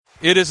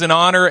It is an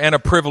honor and a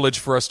privilege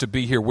for us to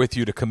be here with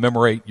you to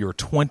commemorate your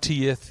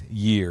 20th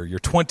year, your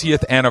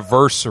 20th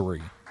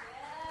anniversary.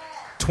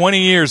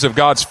 20 years of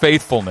God's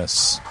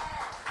faithfulness.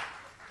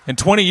 And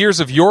 20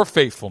 years of your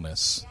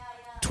faithfulness.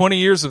 20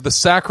 years of the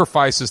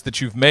sacrifices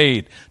that you've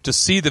made to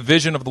see the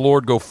vision of the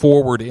Lord go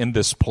forward in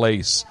this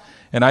place.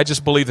 And I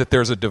just believe that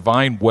there's a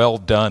divine well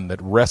done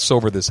that rests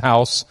over this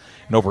house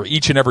and over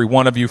each and every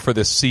one of you for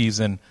this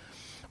season.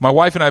 My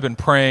wife and I have been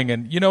praying,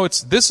 and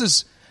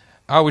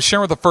I was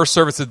sharing with the first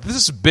service that this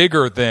is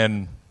bigger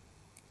than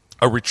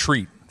a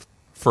retreat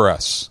for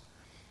us.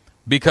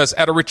 Because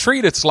at a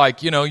retreat, it's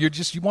like, you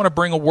want to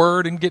bring a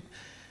word and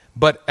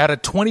but at a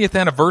 20th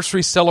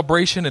anniversary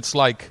celebration, it's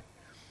like,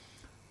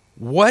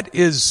 what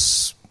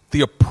is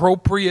the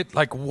appropriate,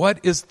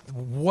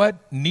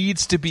 what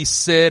needs to be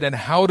said and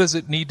how does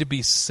it need to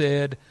be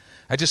said?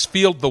 I just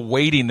feel the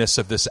weightiness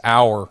of this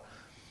hour.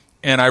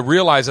 And I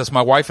realized as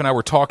my wife and I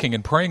were talking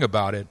and praying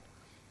about it,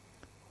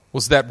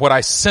 was that what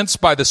I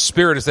sensed by the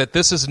Spirit is that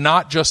this is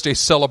not just a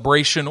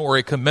celebration or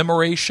a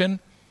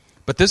commemoration,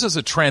 but this is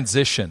a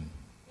transition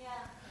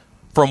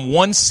from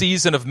one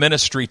season of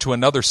ministry to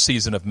another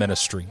season of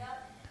ministry.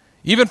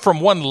 Even from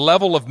one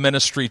level of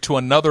ministry to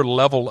another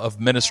level of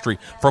ministry,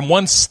 from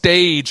one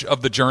stage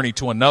of the journey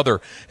to another.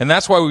 And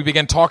that's why we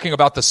began talking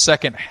about the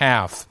second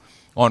half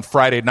on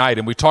Friday night.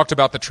 And we talked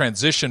about the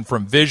transition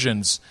from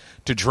visions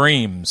to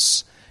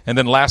dreams. And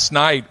then last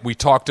night we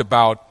talked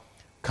about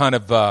kind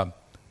of the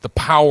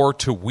power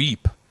to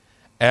weep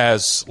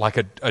as like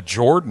a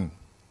Jordan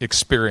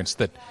experience,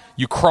 that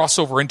you cross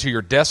over into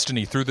your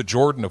destiny through the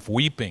Jordan of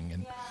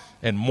weeping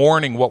and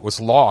mourning what was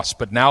lost.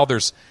 But now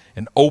there's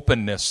an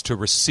openness to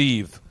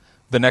receive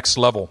the next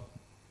level.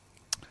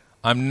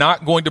 I'm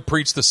not going to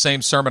preach the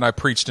same sermon I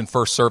preached in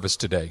first service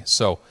today.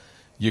 So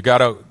you got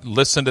to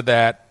listen to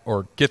that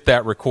or get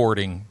that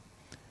recording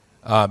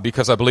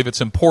because I believe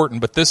it's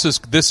important. But this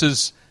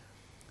is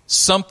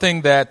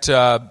something that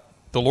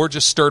the Lord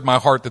just stirred my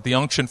heart, that the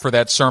unction for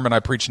that sermon I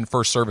preached in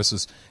first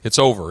service it's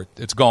over.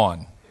 It's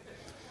gone.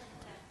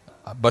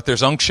 But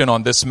there's unction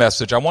on this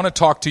message. I want to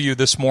talk to you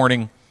this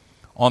morning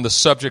on the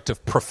subject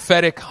of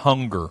prophetic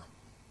hunger.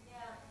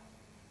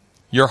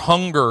 Your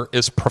hunger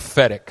is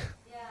prophetic.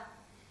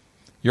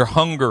 Your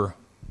hunger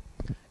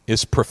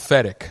is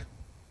prophetic.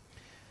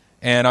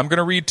 And I'm going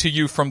to read to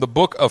you from the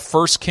book of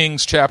 1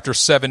 Kings chapter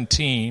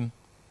 17.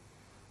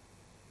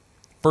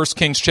 1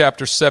 Kings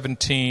chapter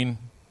 17.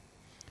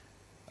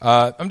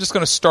 I'm just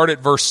going to start at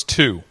verse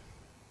 2.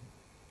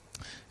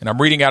 And I'm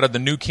reading out of the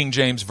New King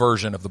James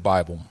Version of the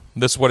Bible.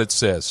 This is what it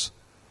says.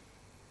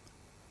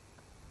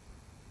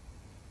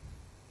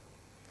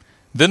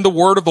 Then the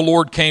word of the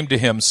Lord came to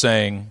him,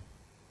 saying,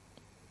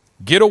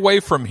 "Get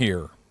away from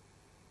here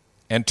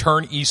and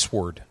turn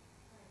eastward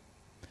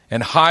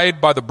and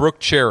hide by the brook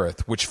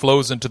Cherith, which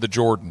flows into the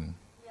Jordan.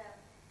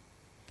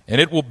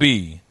 And it will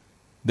be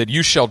that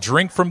you shall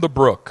drink from the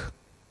brook,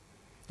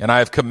 and I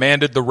have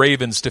commanded the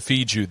ravens to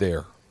feed you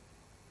there."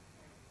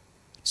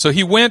 So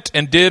he went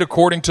and did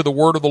according to the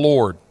word of the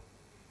Lord,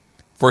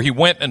 for he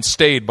went and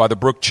stayed by the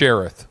brook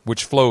Cherith,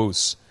 which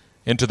flows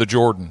into the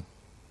Jordan.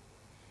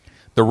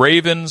 The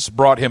ravens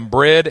brought him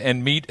bread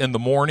and meat in the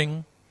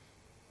morning,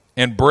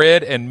 and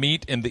bread and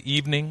meat in the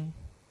evening,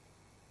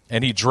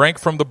 and he drank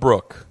from the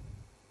brook.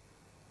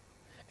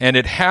 And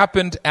it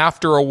happened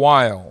after a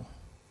while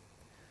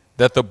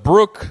that the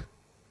brook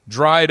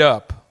dried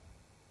up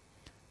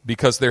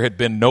because there had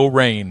been no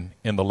rain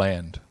in the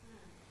land.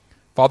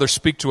 Father,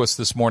 speak to us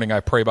this morning,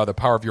 I pray, by the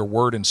power of your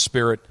word and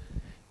spirit.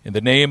 In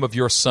the name of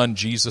your Son,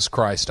 Jesus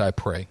Christ, I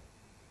pray.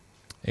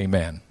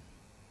 Amen.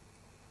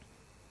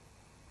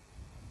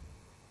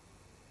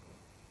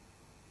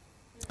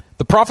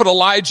 The prophet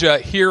Elijah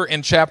here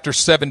in chapter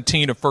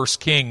 17 of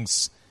 1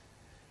 Kings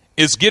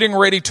is getting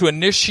ready to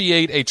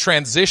initiate a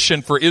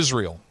transition for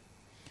Israel.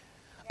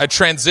 A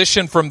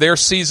transition from their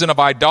season of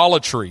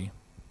idolatry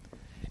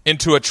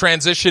into a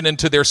transition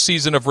into their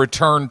season of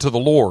return to the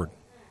Lord.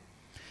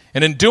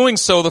 And in doing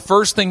so, the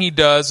first thing he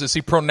does is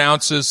he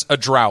pronounces a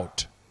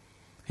drought.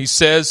 He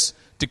says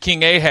to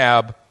King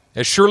Ahab,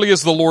 "As surely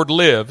as the Lord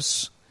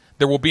lives,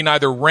 there will be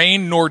neither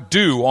rain nor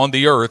dew on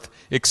the earth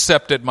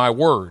except at my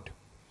word."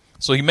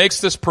 So he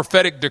makes this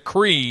prophetic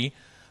decree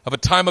of a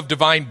time of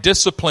divine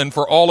discipline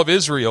for all of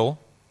Israel.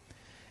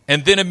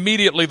 And then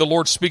immediately the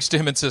Lord speaks to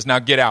him and says, "Now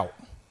get out.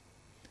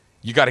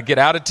 You got to get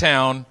out of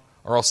town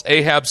or else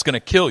Ahab's going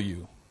to kill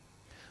you.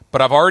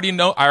 But I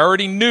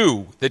already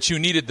knew that you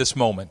needed this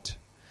moment.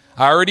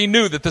 I already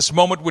knew that this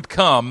moment would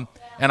come,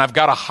 and I've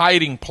got a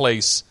hiding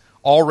place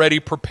already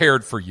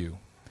prepared for you."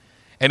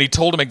 And he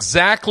told him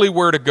exactly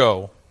where to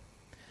go.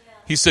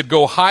 He said,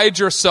 "Go hide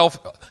yourself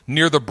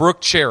near the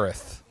brook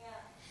Cherith.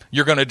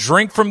 You're going to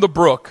drink from the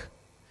brook,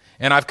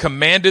 and I've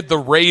commanded the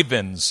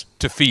ravens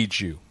to feed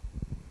you."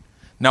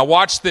 Now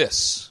watch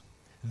this.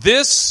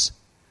 This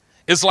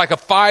is like a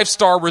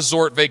 5-star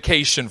resort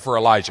vacation for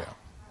Elijah.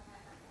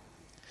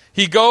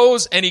 He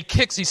goes and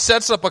he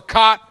sets up a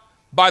cot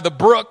by the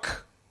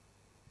brook,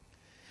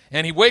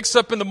 and he wakes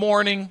up in the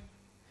morning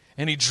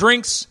and he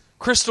drinks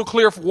crystal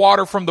clear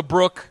water from the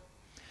brook.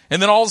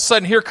 And then all of a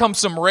sudden, here come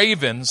some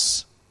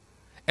ravens,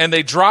 and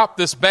they drop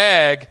this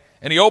bag,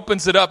 and he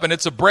opens it up, and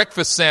it's a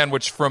breakfast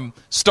sandwich from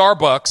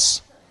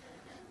Starbucks,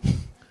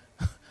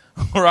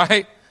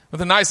 right?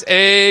 With a nice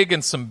egg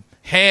and some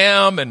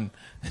ham and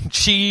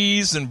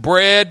cheese and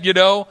bread, you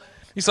know.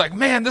 He's like,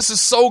 man, this is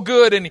so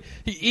good. And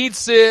he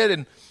eats it,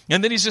 and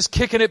then he's just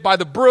kicking it by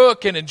the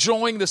brook and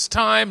enjoying this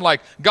time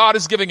like God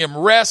is giving him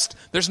rest.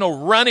 There's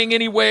no running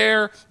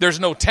anywhere. There's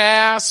no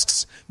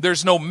tasks.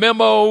 There's no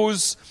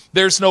memos.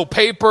 There's no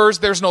papers.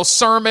 There's no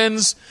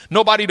sermons.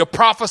 Nobody to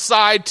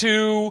prophesy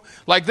to.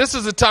 Like, this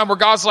is a time where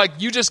God's like,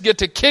 you just get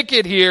to kick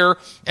it here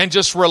and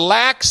just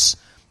relax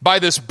by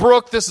this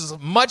brook. This is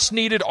much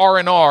needed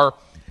R&R,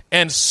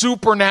 and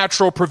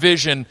supernatural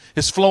provision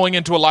is flowing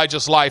into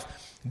Elijah's life.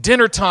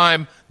 Dinner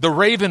time, the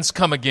ravens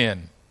come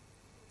again.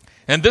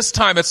 And this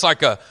time it's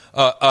like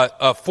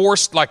a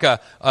forced, like a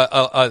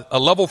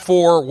level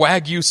 4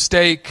 Wagyu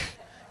steak,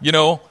 you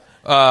know,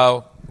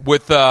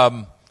 with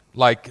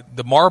like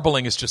the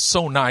marbling is just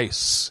so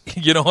nice.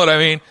 You know what I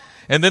mean?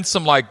 And then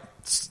some like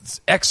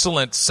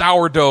excellent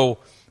sourdough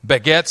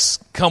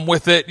baguettes come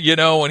with it, you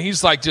know, and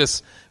he's like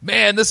just,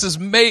 man, this is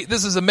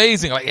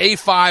amazing. Like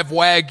A5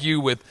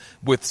 Wagyu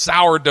with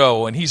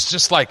sourdough. And he's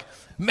just like,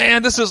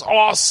 man, this is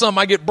awesome.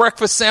 I get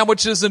breakfast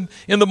sandwiches in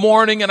the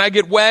morning, and I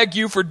get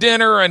Wagyu for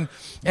dinner, and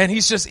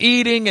he's just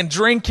eating and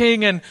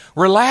drinking and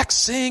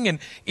relaxing and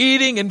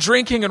eating and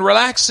drinking and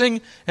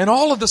relaxing. And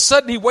all of a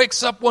sudden he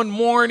wakes up one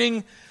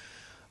morning,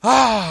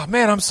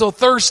 man, I'm so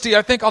thirsty.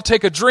 I think I'll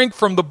take a drink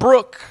from the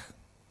brook.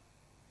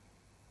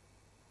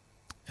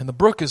 And the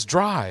brook is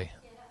dry.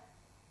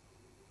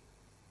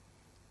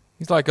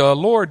 He's like,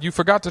 Lord, you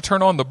forgot to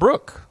turn on the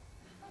brook.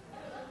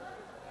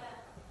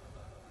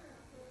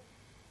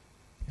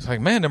 He's like,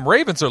 man, them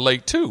ravens are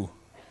late too.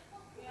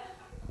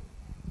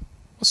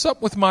 What's up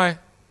with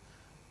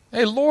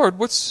hey Lord,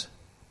 what's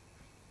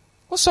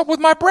up with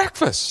my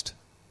breakfast?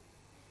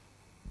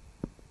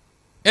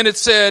 And it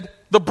said,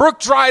 the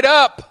brook dried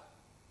up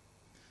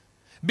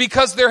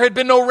because there had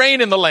been no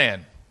rain in the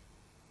land.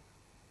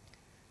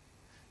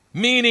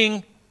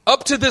 Meaning,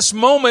 up to this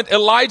moment,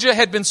 Elijah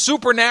had been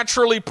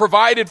supernaturally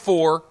provided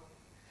for,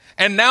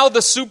 and now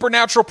the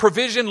supernatural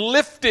provision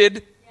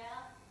lifted,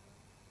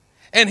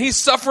 and he's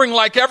suffering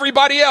like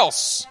everybody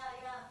else.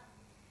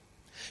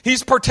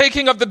 He's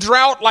partaking of the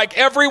drought like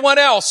everyone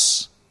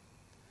else.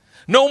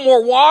 No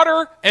more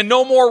water and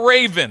no more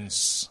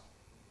ravens.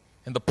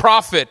 And the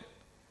prophet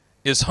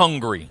is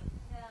hungry.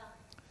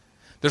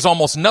 There's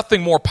almost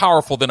nothing more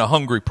powerful than a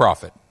hungry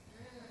prophet.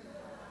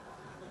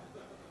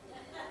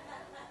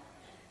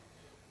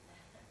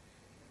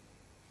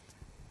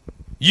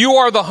 You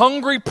are the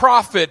hungry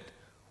prophet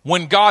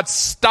when God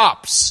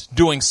stops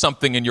doing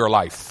something in your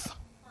life.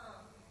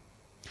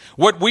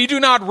 What we do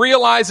not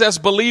realize as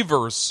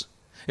believers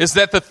is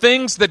that the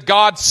things that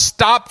God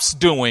stops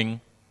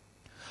doing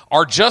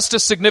are just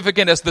as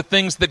significant as the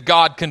things that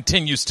God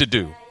continues to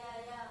do.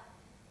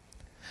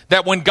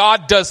 That when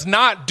God does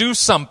not do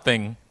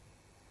something,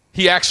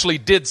 he actually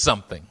did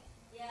something.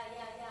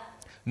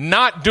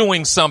 Not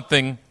doing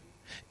something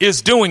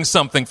is doing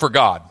something for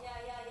God.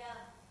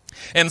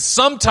 And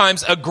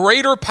sometimes a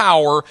greater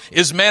power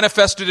is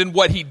manifested in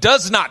what he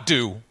does not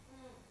do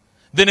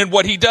than in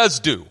what he does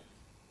do.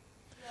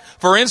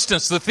 For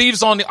instance, the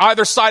thieves on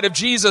either side of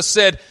Jesus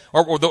said,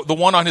 or the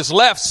one on his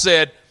left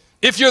said,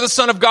 if you're the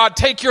Son of God,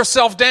 take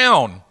yourself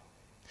down.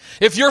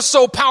 If you're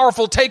so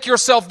powerful, take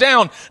yourself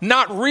down.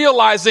 Not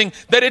realizing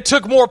that it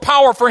took more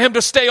power for him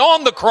to stay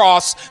on the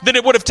cross than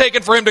it would have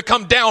taken for him to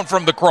come down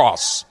from the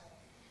cross.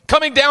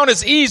 Coming down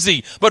is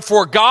easy, but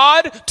for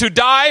God to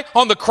die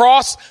on the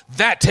cross,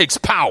 that takes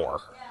power.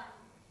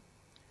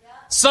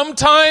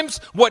 Sometimes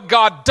what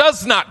God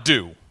does not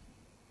do,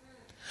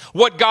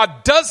 what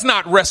God does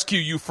not rescue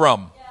you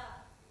from,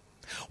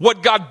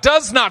 what God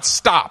does not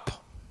stop,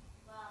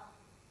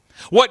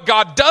 what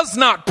God does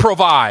not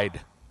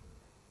provide,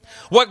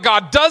 what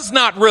God does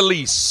not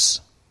release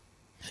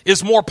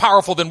is more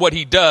powerful than what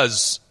he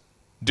does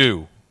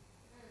do,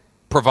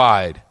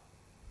 provide,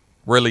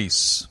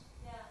 release.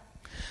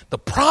 The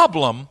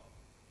problem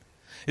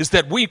is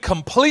that we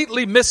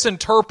completely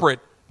misinterpret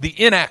the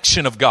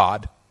inaction of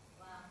God.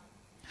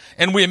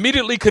 And we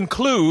immediately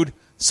conclude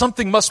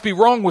something must be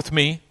wrong with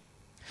me.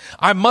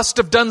 I must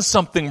have done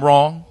something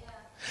wrong.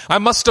 I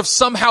must have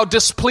somehow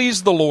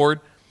displeased the Lord.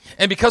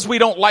 And because we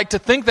don't like to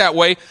think that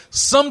way,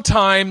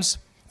 sometimes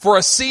for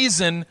a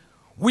season,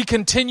 we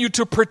continue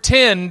to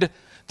pretend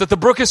that the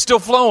brook is still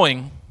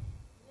flowing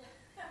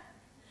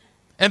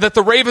and that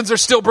the ravens are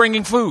still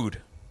bringing food.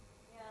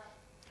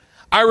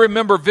 I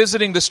remember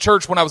visiting this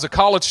church when I was a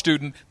college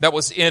student that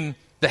was in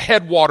the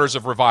headwaters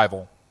of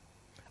revival.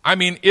 I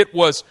mean, it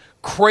was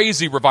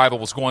crazy revival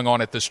was going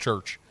on at this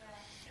church.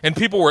 And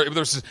people were,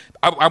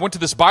 I went to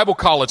this Bible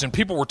college and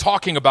people were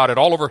talking about it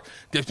all over.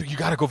 You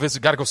got to go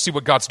visit, got to go see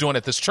what God's doing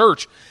at this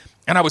church.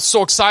 And I was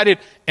so excited.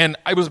 And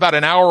I was about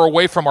an hour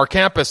away from our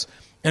campus.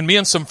 And me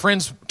and some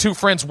friends, two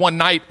friends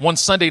one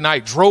Sunday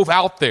night, drove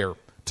out there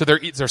to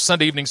their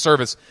Sunday evening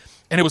service.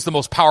 And it was the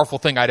most powerful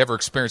thing I'd ever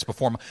experienced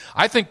before.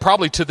 I think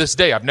probably to this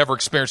day, I've never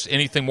experienced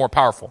anything more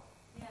powerful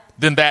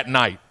than that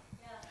night.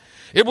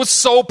 It was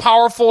so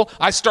powerful,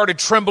 I started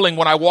trembling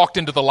when I walked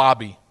into the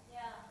lobby.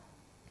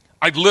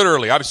 I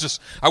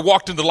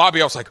walked into the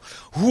lobby, I was like,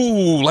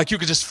 ooh, like you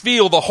could just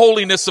feel the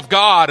holiness of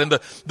God, and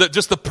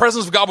just the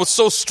presence of God was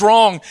so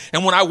strong.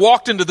 And when I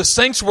walked into the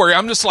sanctuary,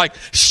 I'm just like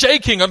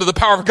shaking under the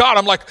power of God.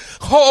 I'm like,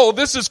 oh,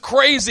 this is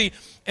crazy.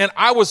 And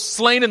I was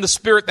slain in the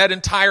spirit that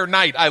entire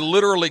night. I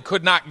literally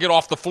could not get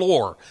off the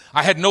floor.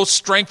 I had no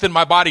strength in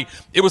my body.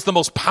 It was the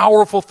most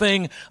powerful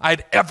thing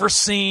I'd ever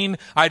seen,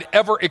 I'd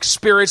ever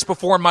experienced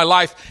before in my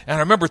life. And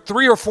I remember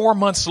 3 or 4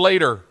 months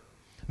later,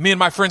 me and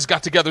my friends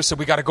got together and said,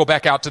 we got to go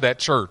back out to that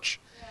church.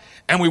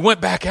 And we went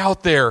back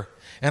out there,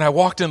 and I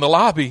walked in the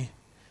lobby,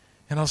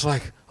 and I was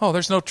like, oh,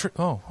 there's no,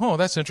 oh,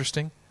 that's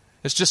interesting.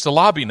 It's just a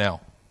lobby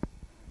now.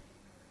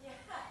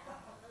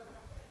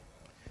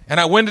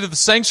 And I went into the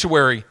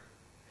sanctuary,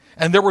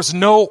 and there was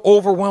no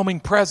overwhelming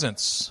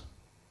presence.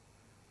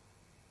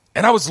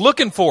 And I was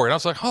looking for it. I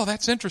was like, oh,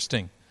 that's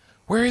interesting.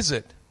 Where is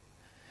it?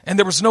 And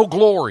there was no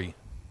glory.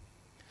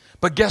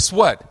 But guess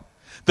what?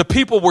 The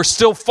people were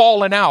still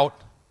falling out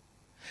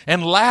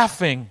and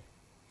laughing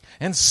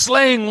and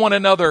slaying one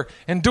another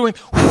and doing,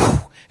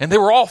 and they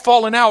were all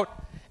falling out.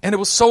 And it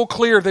was so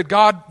clear that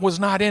God was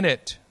not in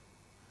it.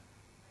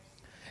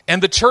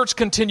 And the church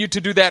continued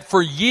to do that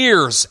for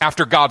years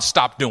after God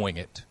stopped doing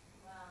it.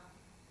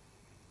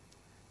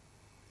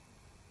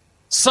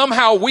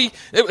 Somehow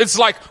it's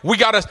like we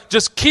got to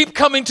just keep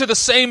coming to the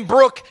same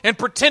brook and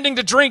pretending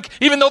to drink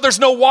even though there's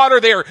no water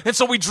there. And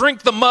so we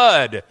drink the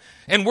mud,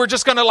 and we're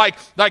just going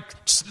to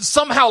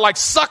somehow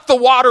suck the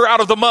water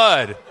out of the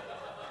mud.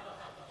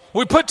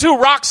 We put 2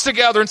 rocks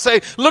together and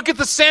say, look at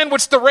the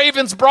sandwich the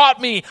ravens brought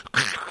me.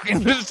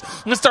 And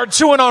start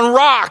chewing on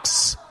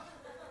rocks.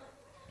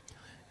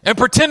 And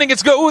pretending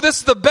it's good. Ooh, this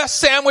is the best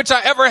sandwich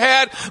I ever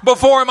had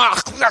before.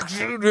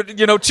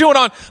 Chewing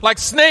on like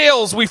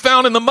snails we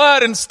found in the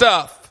mud and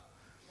stuff.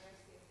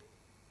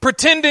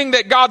 Pretending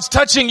that God's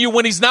touching you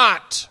when he's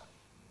not.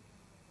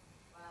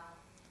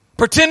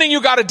 Pretending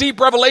you got a deep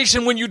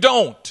revelation when you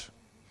don't.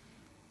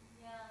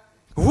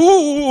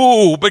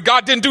 Ooh, but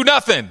God didn't do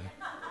nothing.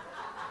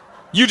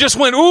 You just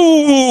went,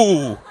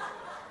 ooh.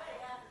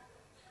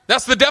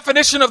 That's the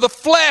definition of the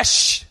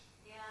flesh.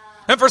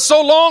 And for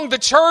so long, the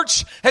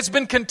church has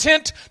been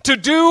content to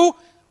do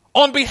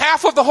on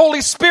behalf of the Holy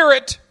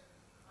Spirit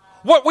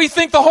what we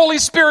think the Holy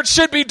Spirit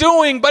should be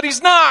doing, but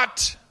he's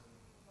not.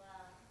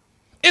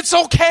 It's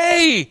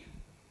okay.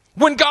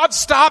 When God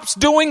stops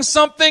doing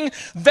something,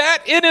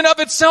 that in and of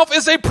itself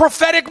is a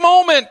prophetic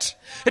moment.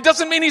 It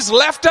doesn't mean he's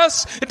left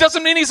us. It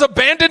doesn't mean he's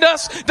abandoned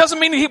us. It doesn't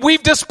mean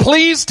we've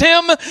displeased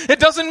him. It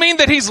doesn't mean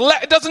that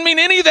it doesn't mean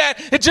any of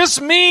that. It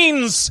just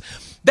means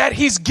that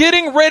he's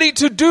getting ready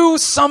to do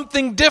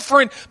something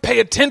different. Pay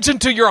attention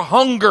to your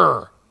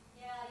hunger.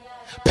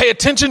 Pay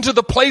attention to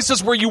the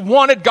places where you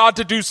wanted God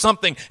to do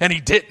something and he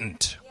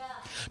didn't.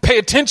 Pay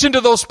attention to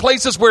those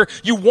places where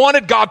you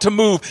wanted God to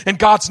move and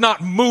God's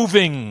not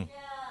moving.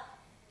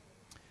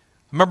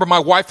 I remember my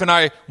wife and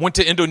I went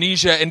to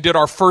Indonesia and did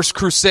our first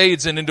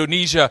crusades in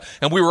Indonesia.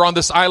 And we were on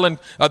this island,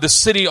 this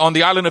city on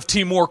the island of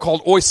Timor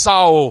called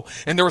Oisao.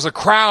 And there was a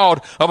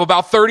crowd of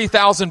about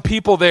 30,000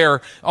 people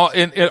there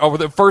over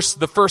the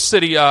first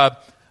city, Kupang.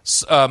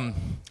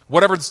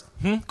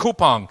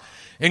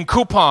 In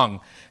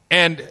Kupang.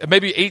 And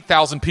maybe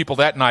 8,000 people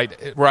that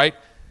night, right?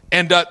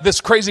 And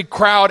this crazy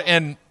crowd,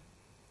 and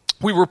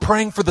we were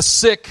praying for the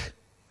sick.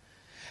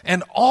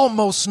 And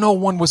almost no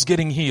one was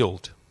getting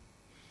healed.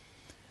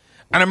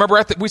 And I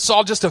remember we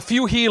saw just a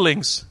few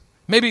healings,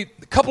 maybe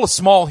a couple of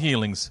small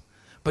healings,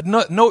 but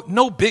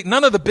no big,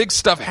 none of the big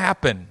stuff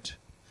happened.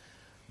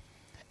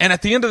 And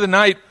at the end of the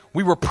night,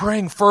 we were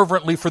praying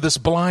fervently for this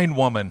blind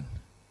woman,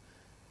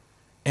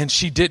 and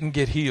she didn't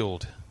get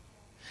healed.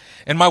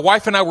 And my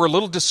wife and I were a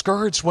little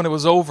discouraged when it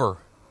was over.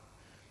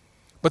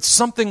 But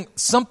something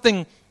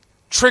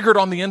triggered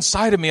on the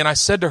inside of me, and I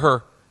said to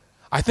her,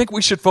 I think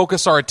we should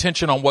focus our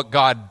attention on what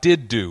God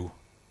did do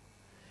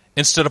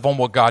instead of on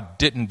what God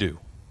didn't do.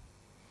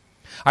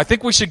 I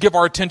think we should give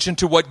our attention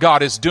to what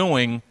God is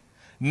doing,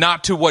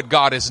 not to what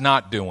God is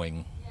not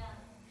doing.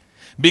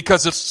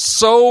 Because it's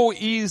so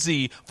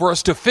easy for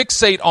us to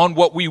fixate on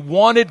what we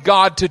wanted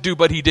God to do,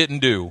 but he didn't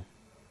do.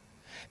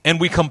 And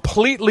we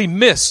completely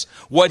miss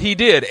what he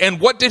did. And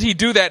what did he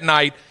do that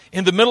night?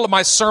 In the middle of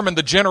my sermon,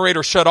 the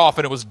generator shut off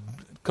and it was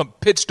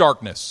pitch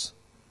darkness.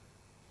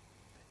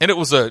 And it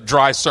was a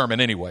dry sermon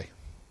anyway.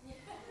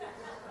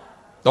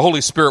 The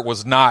Holy Spirit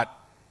was not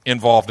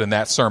involved in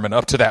that sermon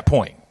up to that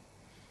point.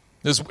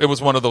 It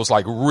was one of those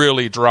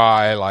really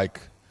dry,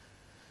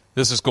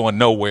 this is going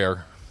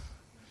nowhere.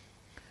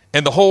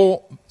 And the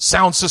whole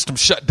sound system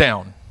shut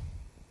down.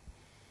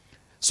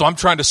 So I'm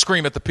trying to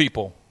scream at the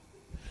people,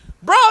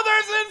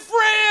 brothers and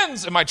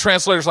friends. And my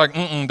translator's like,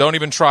 don't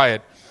even try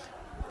it.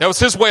 That was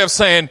his way of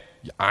saying,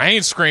 I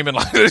ain't screaming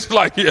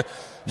like this.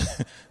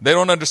 They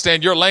don't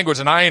understand your language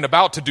and I ain't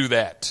about to do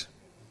that.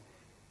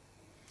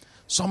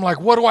 So I'm like,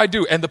 what do I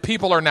do? And the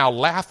people are now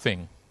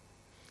laughing.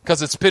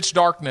 because it's pitch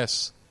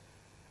darkness.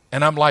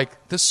 And I'm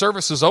like, this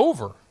service is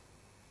over.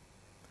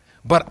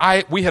 But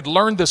we had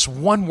learned this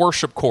one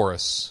worship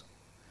chorus.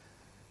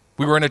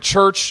 We were in a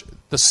church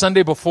the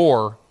Sunday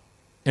before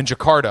in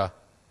Jakarta,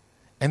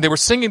 and they were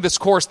singing this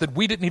chorus that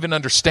we didn't even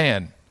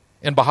understand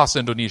in Bahasa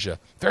Indonesia.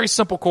 Very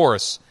simple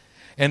chorus.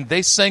 And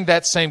they sang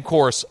that same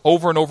chorus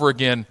over and over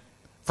again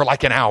for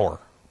like an hour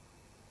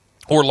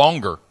or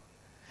longer.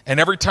 And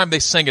every time they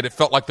sang it, it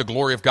felt like the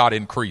glory of God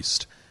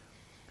increased.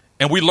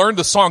 And we learned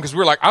the song because we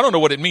were like, I don't know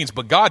what it means,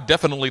 but God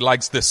definitely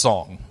likes this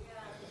song.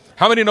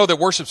 How many know that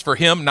worship's for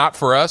him, not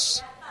for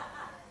us?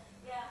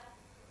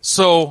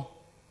 So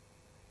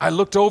I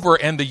looked over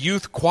and the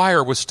youth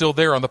choir was still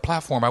there on the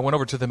platform. I went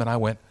over to them and I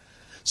went,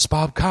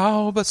 Sebab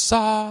kau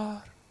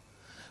besar,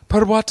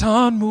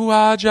 perbuatanmu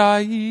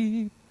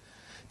ajaib,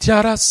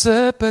 tiada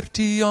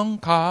seperti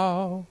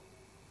engkau,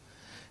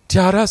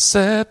 tiada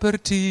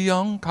seperti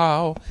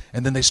engkau.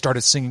 And then they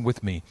started singing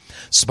with me.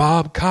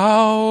 Sebab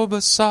kau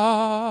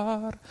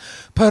besar,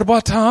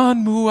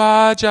 perbuatanmu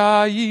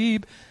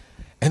ajaib.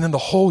 And then the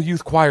whole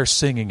youth choir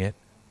singing it.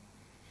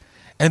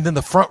 And then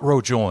the front row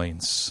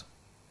joins.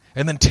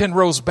 And then 10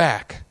 rows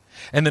back.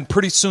 And then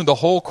pretty soon the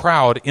whole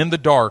crowd in the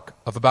dark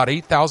of about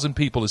 8,000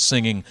 people is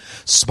singing,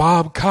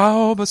 Sebab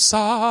kau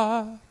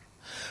besar,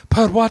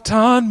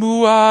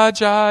 perbuatanmu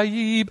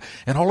ajaib.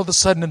 And all of a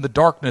sudden in the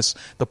darkness,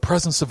 the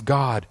presence of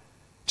God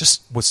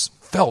just was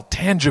felt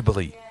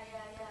tangibly.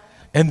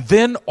 And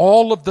then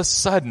all of the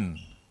sudden,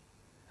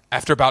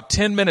 after about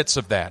 10 minutes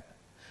of that,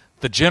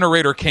 the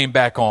generator came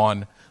back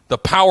on, the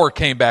power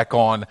came back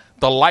on,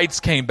 the lights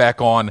came back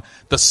on,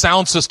 the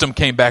sound system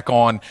came back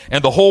on,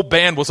 and the whole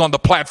band was on the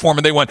platform,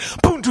 and they went,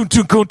 boom, boom,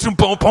 boom, boom, boom,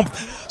 boom, boom,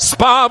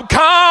 Sebab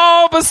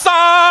kau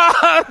besar,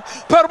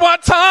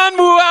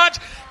 perbuatanmu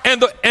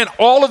ajaib. And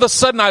all of a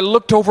sudden I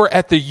looked over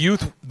at the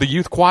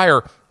youth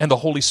choir, and the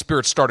Holy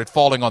Spirit started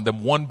falling on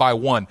them one by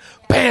one.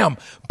 Bam,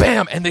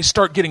 bam, and they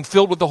start getting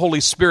filled with the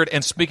Holy Spirit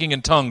and speaking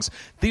in tongues.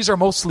 These are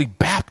mostly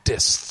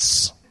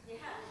Baptists,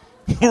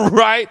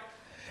 right?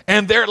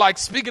 And they're like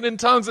speaking in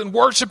tongues and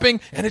worshiping,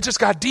 and it just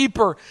got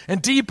deeper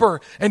and deeper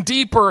and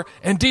deeper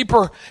and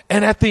deeper.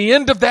 And at the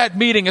end of that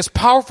meeting, as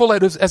powerful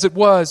as it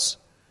was,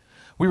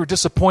 we were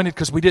disappointed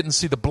because we didn't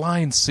see the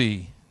blind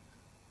see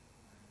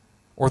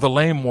or the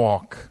lame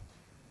walk.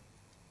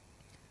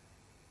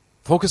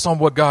 Focus on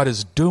what God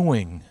is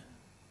doing,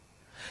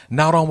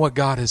 not on what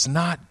God is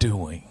not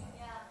doing.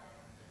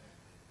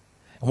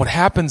 And what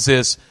happens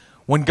is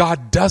when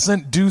God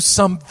doesn't do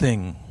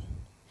something,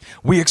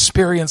 we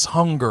experience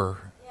hunger.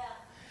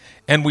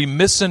 And we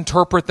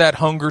misinterpret that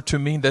hunger to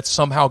mean that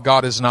somehow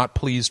God is not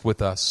pleased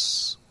with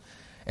us.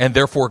 And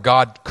therefore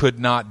God could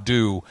not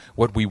do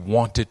what we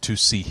wanted to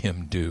see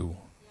him do.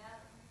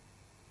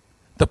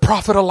 The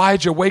prophet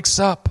Elijah wakes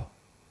up.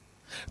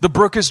 The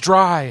brook is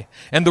dry,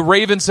 and the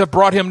ravens have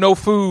brought him no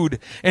food.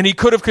 And he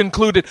could have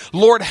concluded,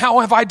 Lord, how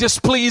have I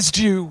displeased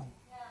you?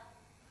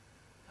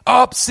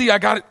 See, I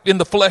got it in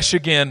the flesh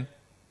again.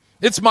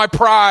 It's my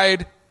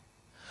pride.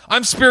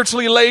 I'm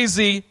spiritually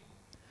lazy.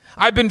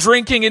 I've been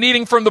drinking and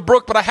eating from the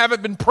brook, but I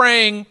haven't been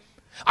praying.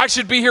 I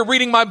should be here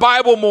reading my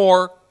Bible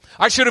more.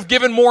 I should have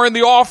given more in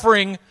the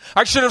offering.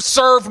 I should have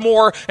served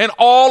more. And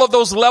all of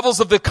those levels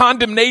of the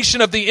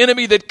condemnation of the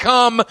enemy that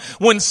come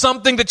when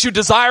something that you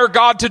desire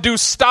God to do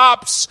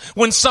stops,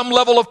 when some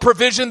level of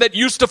provision that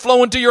used to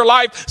flow into your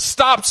life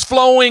stops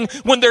flowing,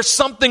 when there's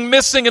something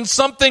missing and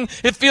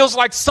it feels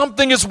like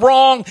something is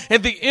wrong,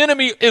 and the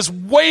enemy is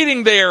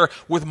waiting there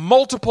with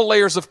multiple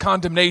layers of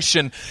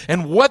condemnation.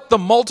 And what the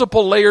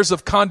multiple layers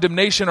of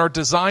condemnation are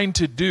designed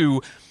to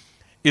do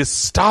is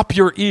stop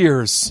your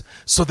ears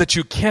so that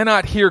you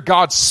cannot hear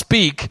God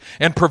speak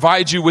and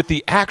provide you with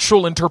the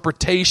actual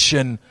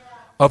interpretation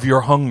of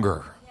your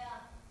hunger.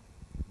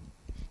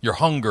 Your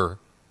hunger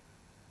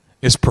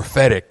is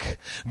prophetic.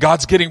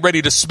 God's getting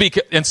ready to speak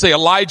and say,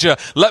 Elijah,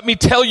 let me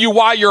tell you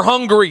why you're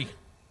hungry.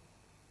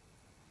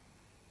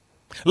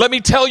 Let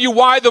me tell you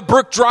why the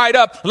brook dried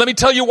up. Let me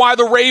tell you why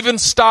the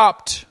ravens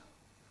stopped.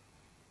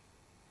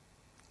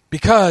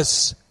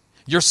 Because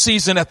your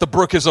season at the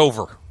brook is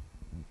over.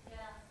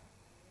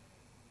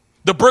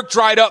 The brook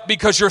dried up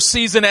because your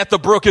season at the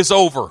brook is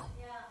over.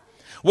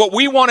 What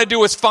we want to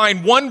do is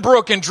find one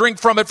brook and drink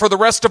from it for the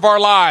rest of our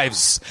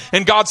lives.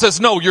 And God says,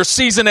 no, your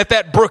season at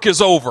that brook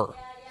is over.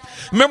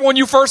 Remember when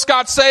you first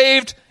got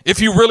saved? If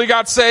you really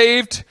got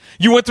saved,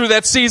 you went through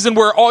that season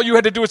where all you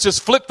had to do was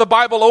just flip the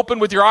Bible open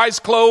with your eyes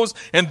closed,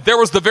 and there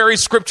was the very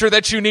scripture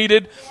that you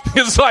needed.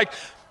 It's like,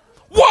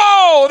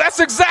 whoa, that's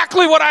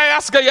exactly what I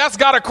asked. You asked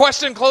God a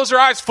question, close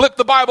your eyes, flip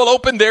the Bible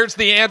open, there's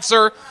the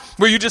answer.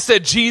 Where you just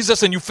said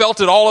Jesus and you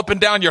felt it all up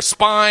and down your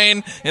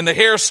spine and the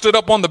hair stood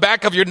up on the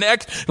back of your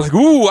neck. Like,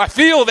 ooh, I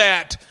feel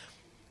that.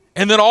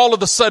 And then all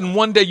of a sudden,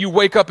 one day you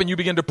wake up and you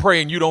begin to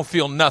pray and you don't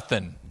feel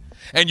nothing.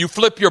 And you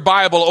flip your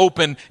Bible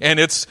open and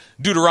it's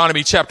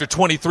Deuteronomy chapter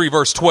 23,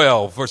 verse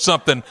 12 or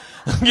something,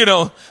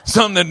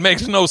 something that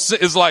makes no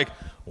sense. It's like,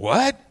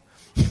 what?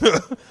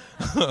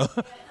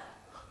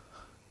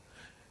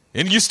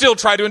 And you still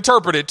try to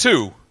interpret it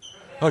too.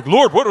 Like,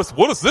 Lord, what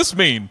does this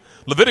mean?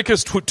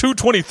 Leviticus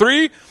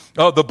 2:23,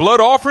 the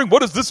blood offering, what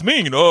does this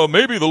mean?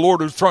 Maybe the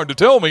Lord is trying to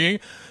tell me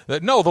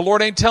that no, the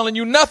Lord ain't telling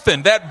you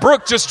nothing. That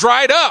brook just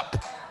dried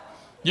up.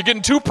 You're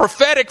getting too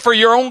prophetic for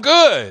your own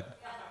good.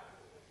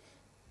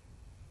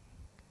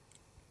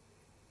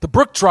 The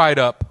brook dried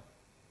up.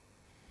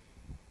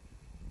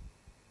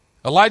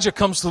 Elijah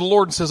comes to the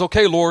Lord and says,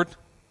 okay, Lord,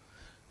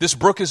 this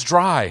brook is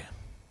dry.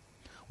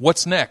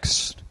 What's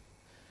next?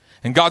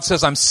 And God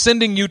says, I'm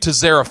sending you to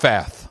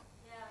Zarephath.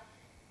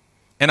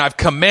 And I've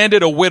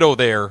commanded a widow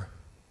there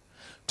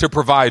to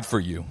provide for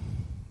you.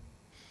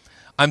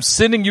 I'm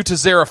sending you to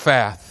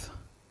Zarephath.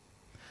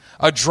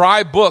 A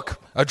dry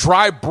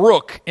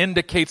brook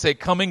indicates a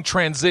coming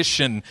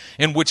transition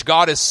in which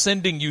God is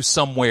sending you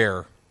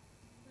somewhere.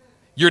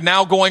 You're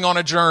now going on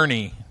a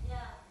journey.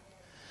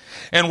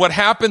 And what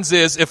happens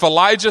is, if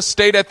Elijah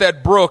stayed at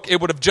that brook, it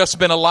would have just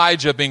been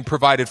Elijah being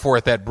provided for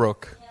at that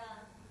brook.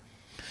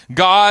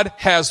 God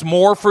has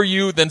more for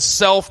you than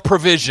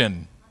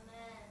self-provision.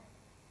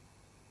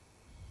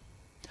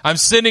 I'm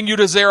sending you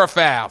to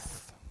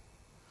Zarephath.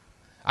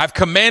 I've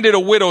commanded a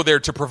widow there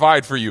to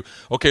provide for you.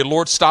 Okay,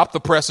 Lord, stop the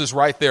presses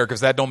right there,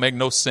 because that don't make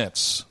no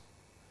sense.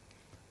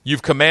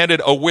 You've commanded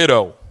a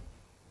widow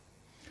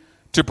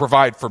to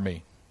provide for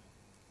me.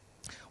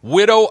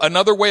 Widow,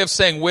 another way of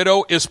saying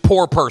widow is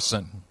poor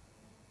person.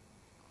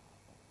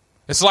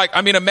 It's like,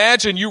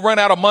 imagine you run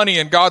out of money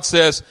and God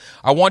says,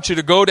 I want you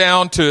to go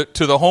down to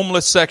the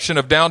homeless section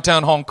of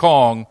downtown Hong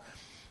Kong.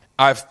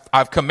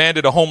 I've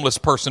commanded a homeless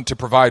person to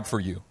provide for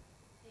you.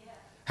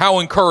 How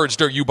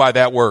encouraged are you by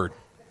that word?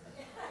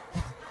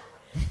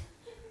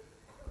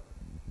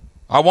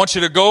 I want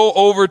you to go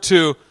over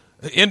to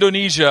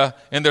Indonesia,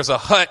 and there's a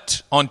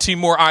hut on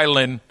Timor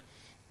Island,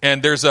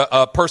 and there's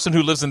a person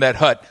who lives in that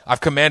hut.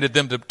 I've commanded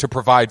them to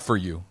provide for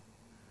you.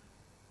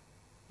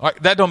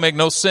 That don't make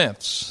no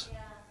sense.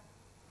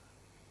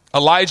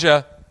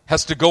 Elijah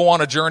has to go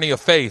on a journey of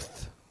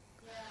faith,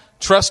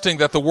 trusting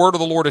that the word of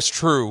the Lord is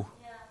true.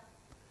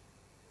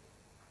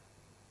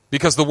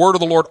 Because the word of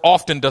the Lord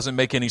often doesn't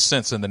make any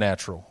sense in the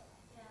natural.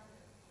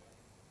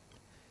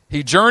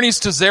 He journeys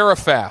to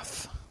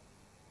Zarephath,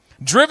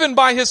 driven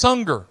by his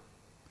hunger.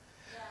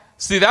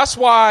 See, that's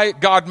why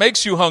God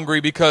makes you hungry,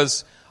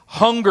 because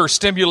hunger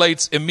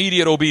stimulates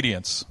immediate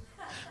obedience.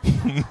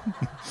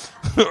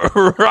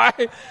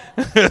 Right?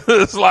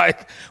 It's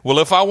like, well,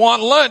 if I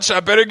want lunch,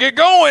 I better get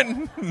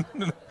going.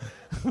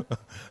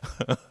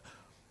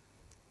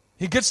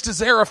 He gets to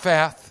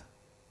Zarephath.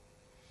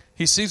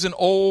 He sees an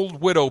old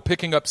widow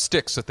picking up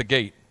sticks at the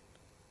gate.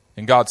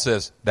 And God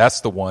says, that's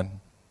the one.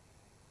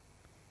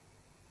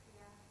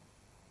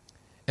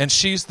 And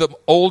she's the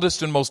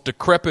oldest and most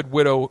decrepit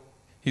widow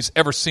he's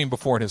ever seen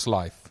before in his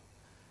life.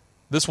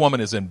 This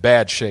woman is in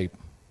bad shape.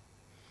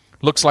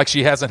 Looks like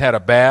she hasn't had a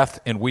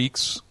bath in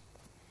weeks.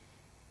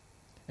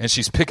 And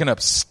she's picking up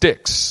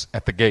sticks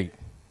at the gate.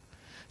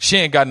 She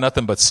ain't got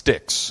nothing but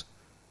sticks.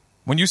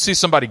 When you see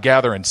somebody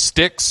gathering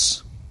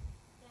sticks,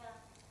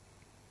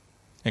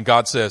 and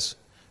God says,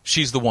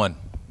 she's the one.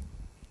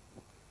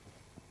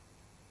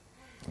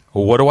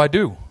 Well, what do I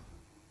do?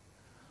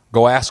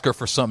 Go ask her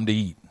for something to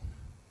eat.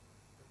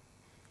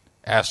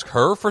 Ask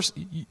her for...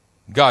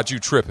 God, you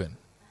tripping.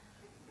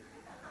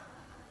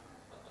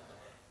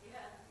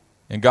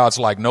 And God's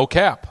like, no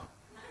cap.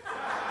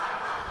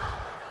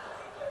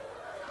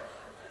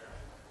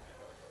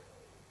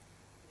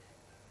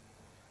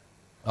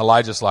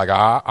 Elijah's like,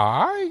 all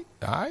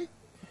right.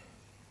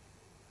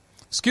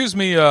 Excuse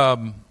me,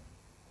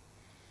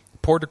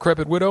 poor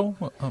decrepit widow.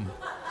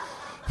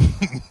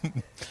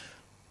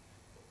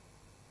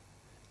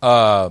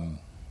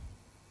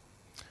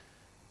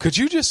 Could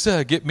you just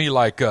get me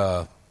like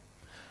a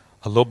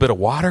little bit of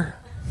water?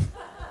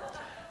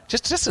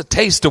 Just a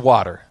taste of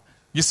water.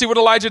 You see what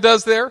Elijah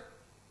does there?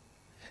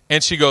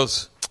 And she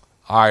goes,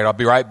 all right, I'll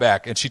be right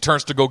back. And she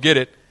turns to go get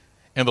it.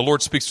 And the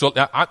Lord speaks to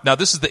her. Now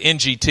this is the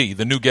NGT,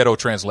 the New Ghetto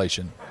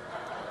Translation.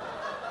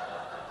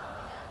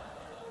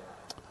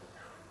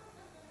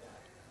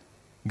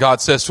 God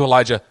says to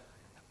Elijah,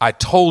 I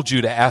told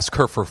you to ask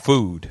her for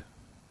food.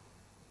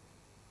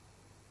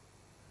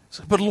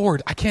 So, but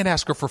Lord, I can't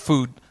ask her for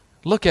food.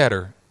 Look at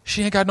her.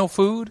 She ain't got no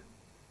food.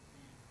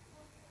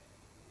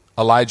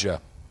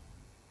 Elijah,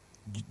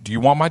 do you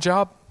want my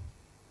job?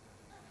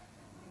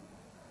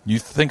 You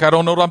think I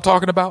don't know what I'm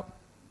talking about?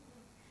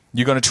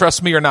 You going to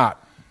trust me or not?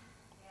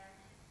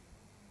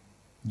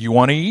 You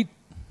want to eat?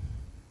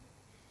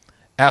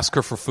 Ask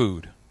her for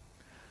food.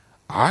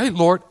 All right,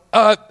 Lord.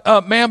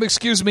 Ma'am,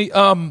 excuse me.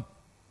 In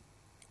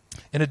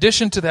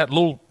addition to that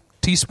little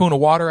teaspoon of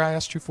water I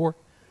asked you for,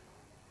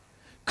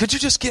 could you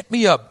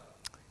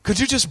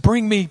just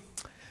bring me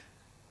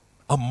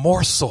a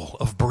morsel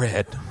of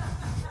bread?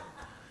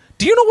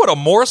 Do you know what a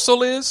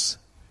morsel is?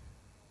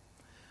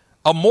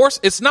 A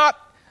morsel is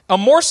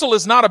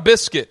not a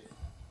biscuit.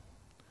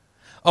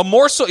 A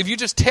morsel, if you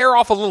just tear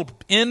off a little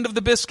end of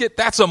the biscuit,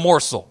 that's a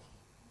morsel.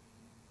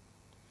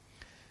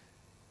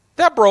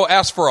 That bro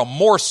asked for a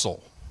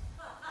morsel.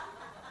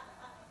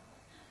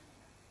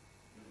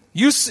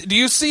 Do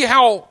you see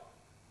how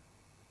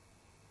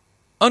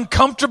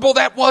uncomfortable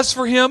that was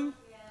for him?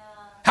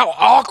 How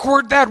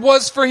awkward that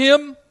was for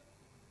him?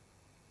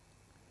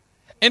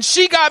 And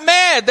she got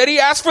mad that he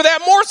asked for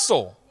that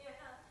morsel.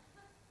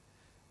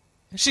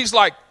 And she's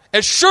like,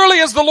 as surely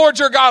as the Lord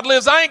your God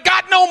lives, I ain't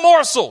got no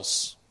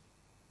morsels.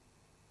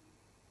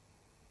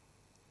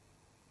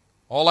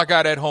 All I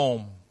got at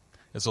home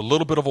is a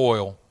little bit of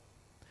oil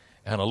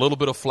and a little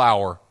bit of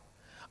flour.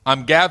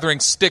 I'm gathering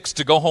sticks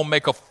to go home,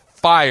 make a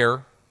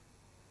fire,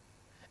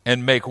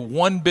 and make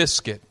one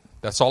biscuit.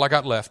 That's all I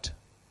got left.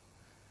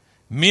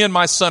 Me and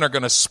my son are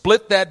going to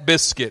split that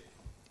biscuit,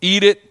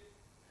 eat it,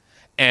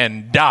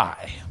 and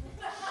die.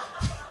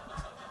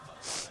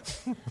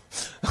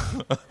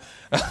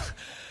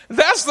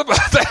 That's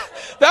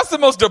the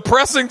most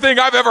depressing thing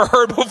I've ever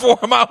heard before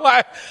in my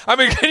life. I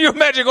mean, can you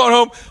imagine going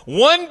home?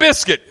 One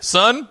biscuit.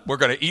 Son, we're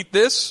going to eat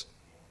this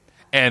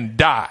and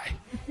die.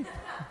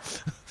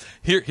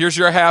 Here's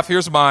your half.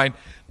 Here's mine.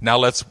 Now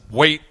let's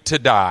wait to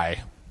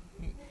die.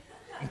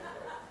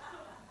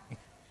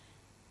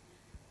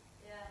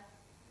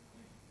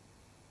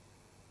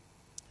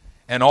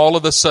 And all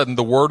of a sudden,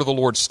 the word of the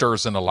Lord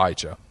stirs in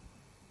Elijah.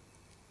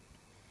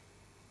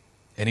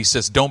 And he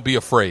says, don't be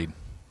afraid.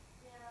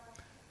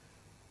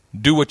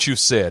 Do what you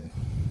said.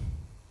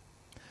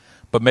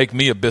 But make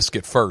me a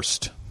biscuit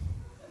first.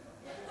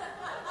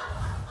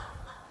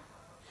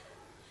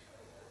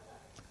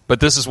 But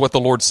this is what the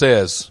Lord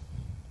says.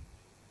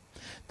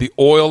 The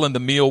oil and the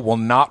meal will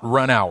not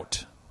run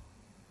out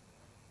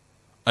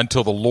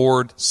until the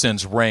Lord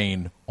sends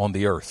rain on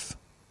the earth.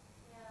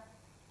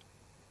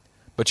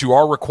 But you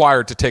are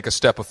required to take a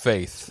step of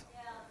faith.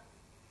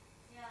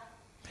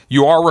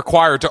 You are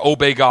required to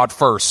obey God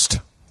first.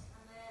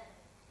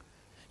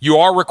 You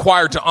are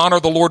required to honor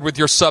the Lord with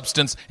your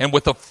substance and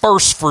with the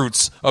first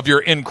fruits of your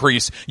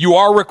increase. You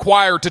are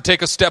required to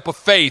take a step of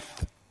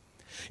faith.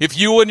 If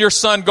you and your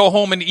son go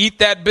home and eat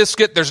that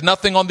biscuit, there's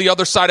nothing on the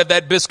other side of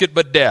that biscuit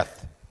but death.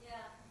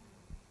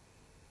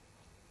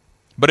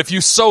 But if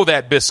you sow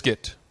that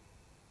biscuit,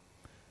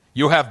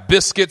 you'll have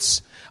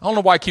biscuits. I don't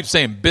know why I keep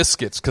saying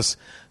biscuits, because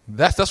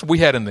that's what we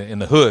had in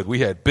the hood. We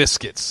had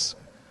biscuits.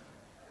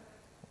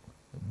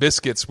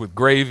 Biscuits with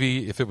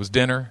gravy if it was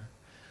dinner,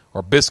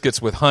 or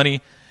biscuits with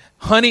honey.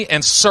 Honey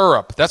and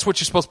syrup. That's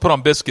what you're supposed to put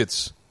on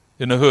biscuits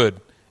in the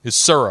hood, is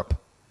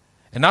syrup.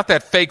 And not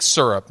that fake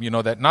syrup,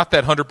 not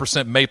that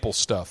 100% maple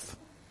stuff.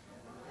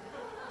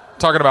 I'm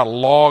talking about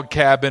Log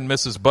Cabin,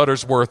 Mrs.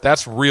 Buttersworth.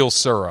 That's real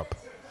syrup.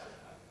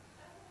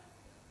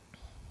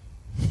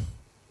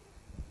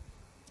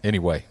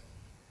 Anyway.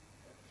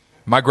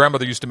 My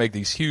grandmother used to make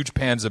these huge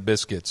pans of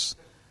biscuits.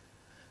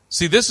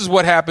 See, this is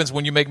what happens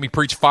when you make me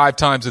preach 5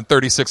 times in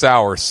 36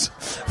 hours.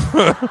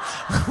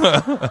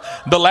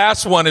 The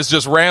last one is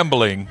just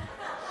rambling.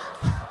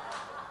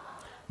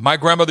 My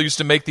grandmother used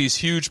to make these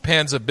huge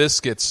pans of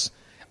biscuits.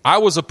 I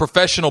was a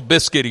professional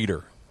biscuit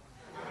eater.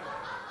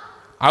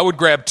 I would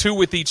grab 2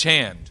 with each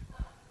hand.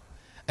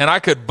 And I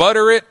could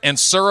butter it and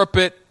syrup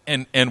it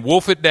and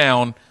wolf it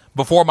down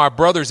before my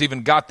brothers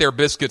even got their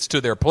biscuits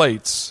to their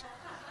plates.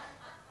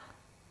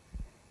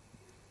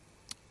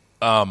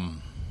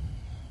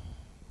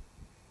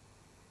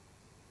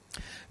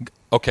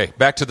 Okay,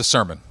 back to the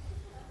sermon.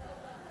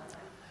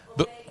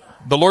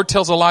 The Lord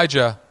tells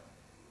Elijah,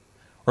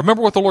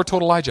 remember what the Lord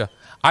told Elijah?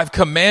 I've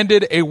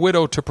commanded a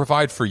widow to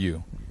provide for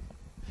you.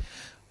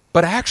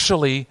 But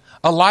actually,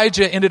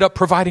 Elijah ended up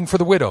providing for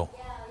the widow.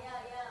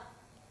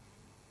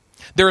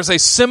 There is a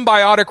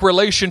symbiotic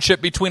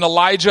relationship between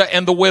Elijah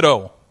and the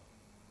widow.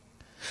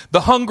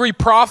 The hungry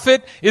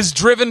prophet is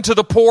driven to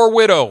the poor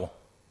widow.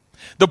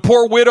 The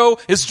poor widow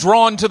is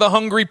drawn to the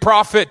hungry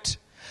prophet.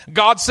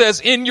 God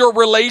says, in your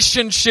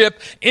relationship,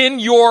 in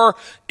your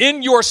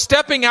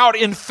stepping out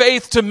in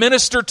faith to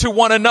minister to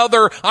one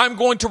another, I'm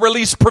going to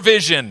release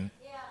provision.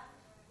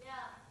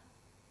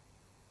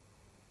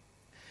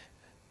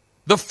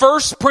 The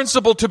first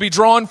principle to be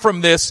drawn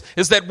from this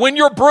is that when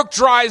your brook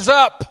dries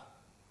up,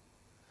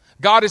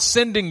 God is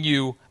sending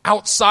you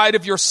outside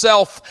of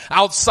yourself,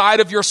 outside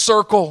of your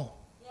circle.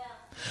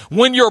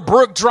 When your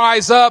brook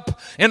dries up,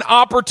 an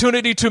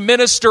opportunity to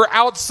minister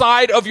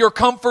outside of your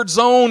comfort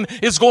zone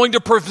is going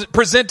to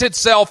present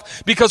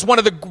itself, because one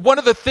of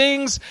the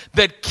things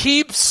that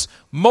keeps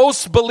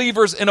most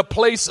believers in a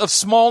place of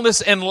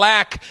smallness and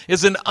lack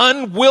is an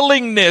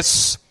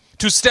unwillingness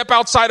to step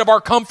outside of our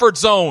comfort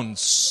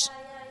zones.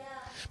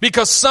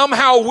 Because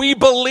somehow we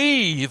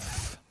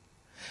believe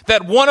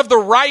that one of the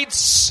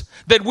rights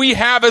that we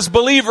have as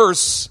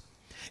believers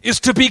is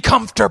to be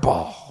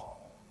comfortable.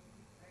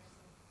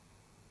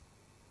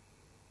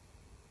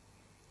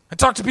 I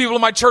talk to people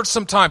in my church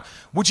sometime.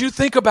 Would you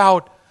think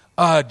about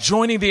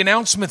joining the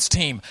announcements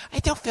team? I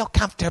don't feel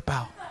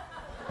comfortable.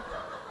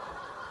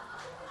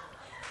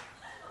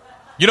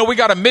 We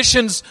got a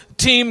missions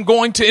team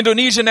going to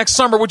Indonesia next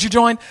summer. Would you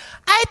join?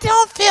 I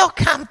don't feel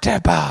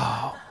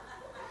comfortable.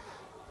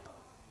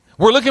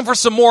 We're looking for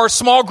some more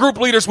small group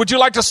leaders. Would you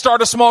like to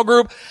start a small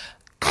group?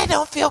 I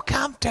don't feel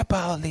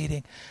comfortable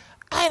leading.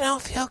 I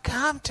don't feel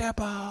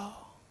comfortable.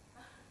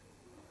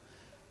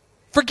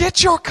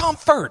 Forget your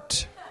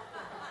comfort.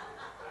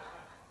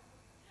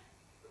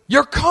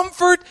 Your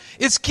comfort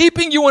is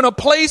keeping you in a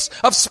place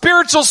of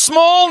spiritual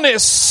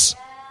smallness.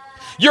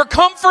 Your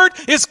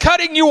comfort is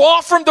cutting you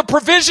off from the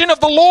provision of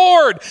the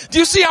Lord. Do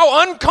you see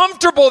how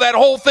uncomfortable that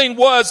whole thing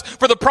was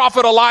for the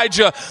prophet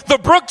Elijah? The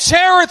brook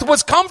Cherith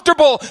was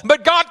comfortable,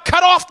 but God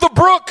cut off the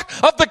brook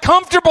of the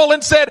comfortable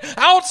and said,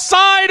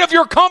 outside of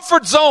your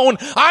comfort zone,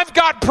 I've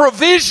got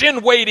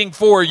provision waiting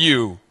for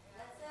you.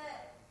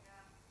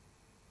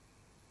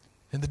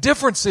 And the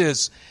difference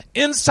is,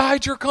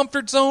 inside your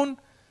comfort zone,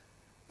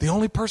 the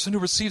only person who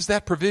receives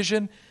that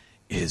provision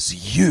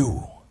is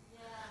you.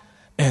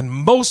 And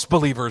most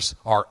believers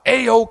are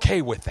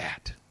A-okay with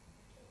that.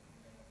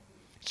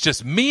 It's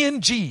just me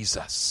and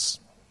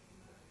Jesus.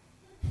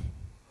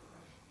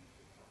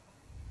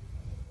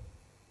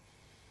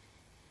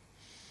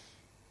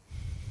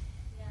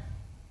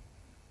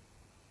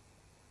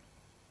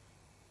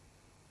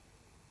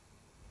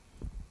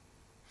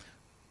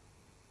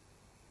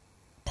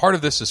 Part of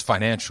this is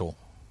financial.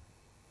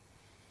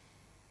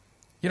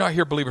 You know, I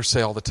hear believers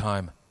say all the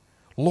time,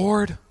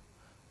 Lord,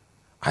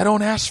 I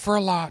don't ask for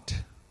a lot.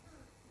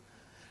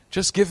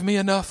 Just give me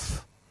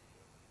enough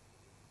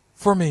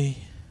for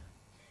me.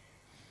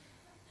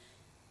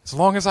 As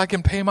long as I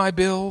can pay my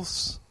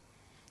bills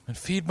and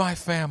feed my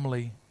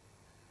family,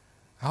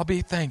 I'll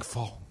be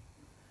thankful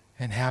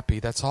and happy.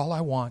 That's all I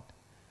want.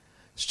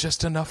 It's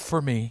just enough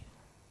for me.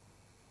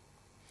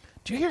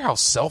 Do you hear how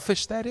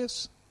selfish that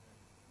is?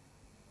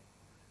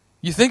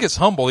 You think it's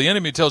humble. The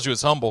enemy tells you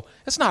it's humble.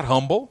 It's not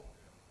humble.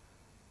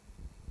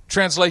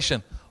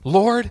 Translation,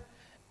 Lord,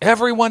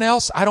 everyone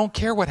else, I don't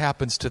care what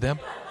happens to them.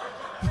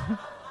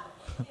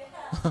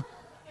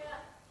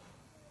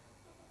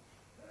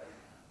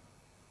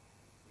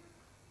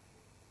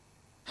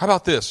 How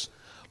about this?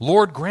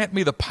 Lord, grant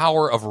me the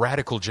power of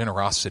radical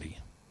generosity.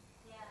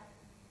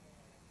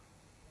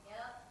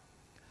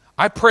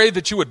 I pray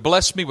that you would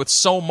bless me with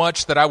so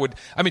much that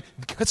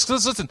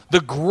listen,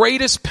 the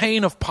greatest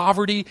pain of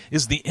poverty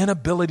is the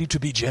inability to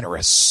be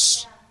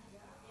generous.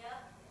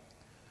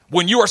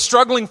 When you are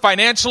struggling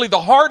financially,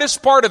 the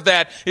hardest part of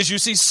that is you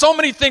see so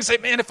many things. Say,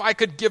 man, if I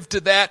could give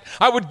to that,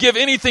 I would give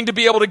anything to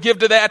be able to give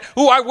to that.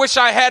 Ooh, I wish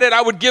I had it.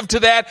 I would give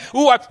to that.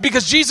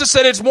 Because Jesus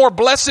said it's more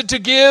blessed to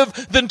give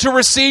than to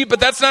receive,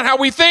 but that's not how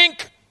we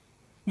think.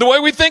 The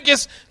way we think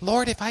is,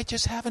 Lord, if I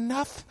just have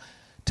enough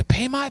to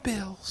pay my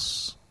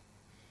bills,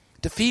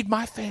 to feed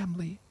my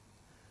family.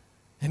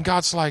 And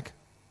God's like,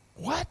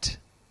 what?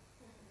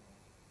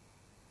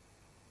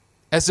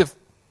 As if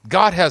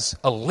God has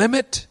a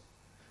limit.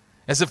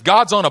 As if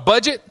God's on a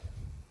budget.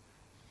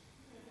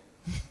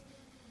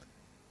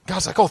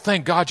 God's like, oh,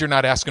 thank God you're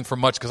not asking for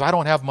much because I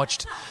don't have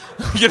much.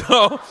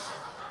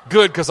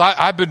 Good, because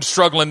I've been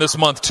struggling this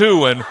month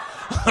too. And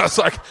I was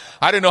like,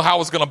 I didn't know how I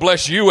was going to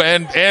bless you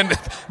and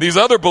these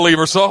other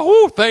believers.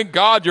 So, thank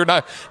God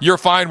you're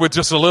fine with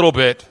just a little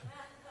bit.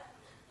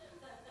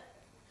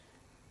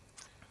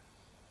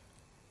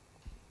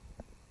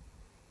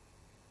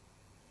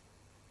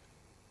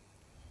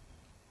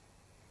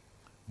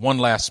 One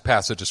last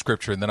passage of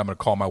Scripture, and then I'm going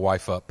to call my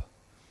wife up.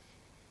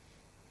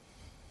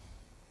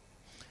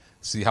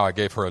 See how I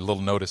gave her a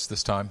little notice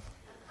this time?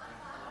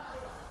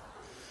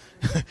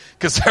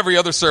 Because every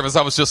other service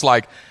I was just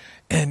like,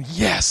 and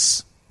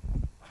yes.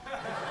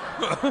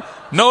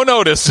 No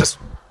notice.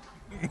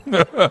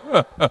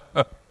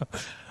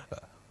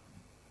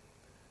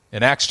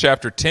 In Acts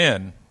chapter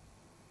 10,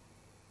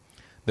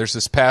 there's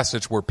this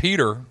passage where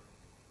Peter,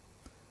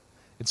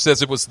 it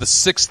says it was the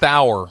 6th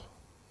hour,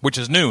 which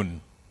is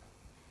noon.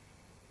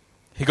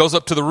 He goes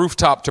up to the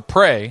rooftop to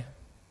pray,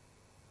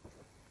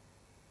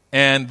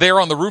 and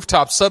there on the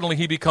rooftop, suddenly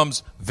he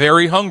becomes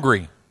very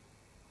hungry.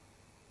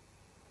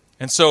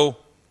 And so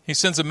he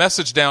sends a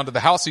message down to the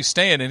house he's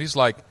staying, and he's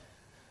like,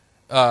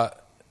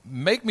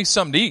 make me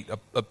something to eat.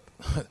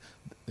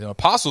 The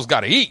apostles got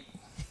to eat.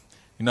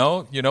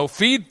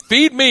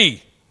 Feed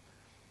me.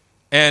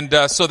 And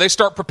so they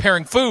start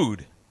preparing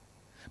food.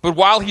 But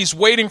while he's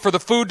waiting for the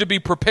food to be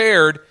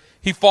prepared,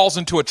 he falls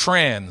into a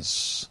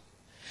trance.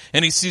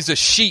 And he sees a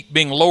sheet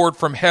being lowered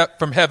from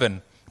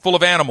heaven, full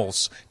of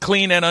animals,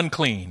 clean and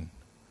unclean.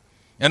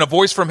 And a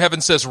voice from heaven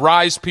says,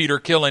 rise, Peter,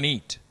 kill and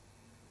eat.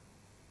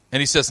 And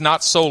he says,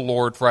 not so,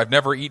 Lord, for I've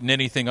never eaten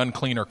anything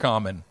unclean or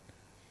common.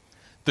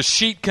 The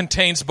sheet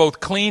contains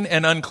both clean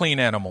and unclean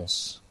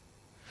animals.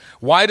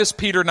 Why does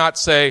Peter not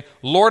say,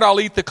 Lord,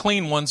 I'll eat the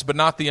clean ones, but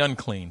not the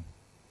unclean?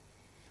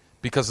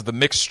 Because of the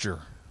mixture.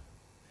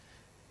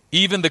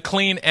 Even the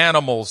clean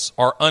animals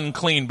are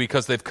unclean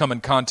because they've come in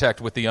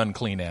contact with the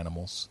unclean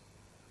animals.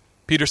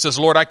 Peter says,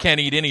 Lord, I can't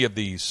eat any of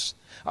these.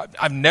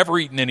 I've never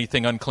eaten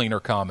anything unclean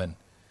or common.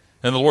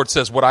 And the Lord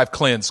says, what I've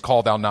cleansed,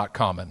 call thou not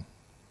common.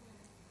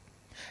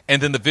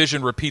 And then the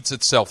vision repeats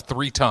itself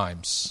 3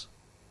 times.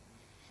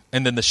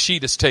 And then the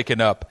sheet is taken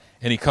up,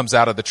 and he comes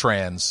out of the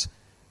trance.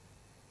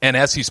 And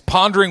as he's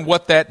pondering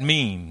what that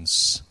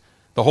means,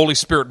 the Holy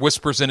Spirit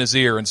whispers in his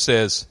ear and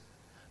says,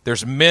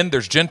 there's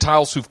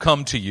Gentiles who've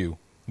come to you.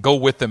 Go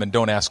with them and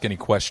don't ask any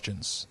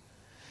questions.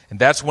 And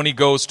that's when he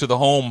goes to the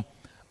home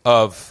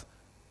of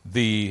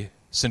the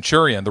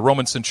centurion, the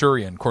Roman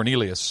centurion,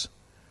 Cornelius.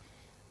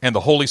 And the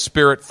Holy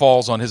Spirit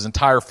falls on his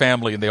entire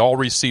family, and they all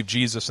receive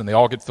Jesus, and they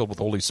all get filled with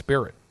the Holy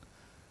Spirit.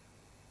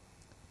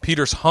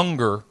 Peter's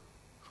hunger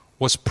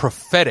was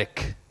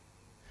prophetic.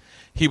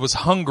 He was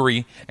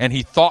hungry, and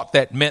he thought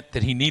that meant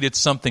that he needed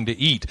something to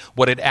eat.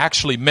 What it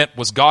actually meant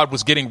was God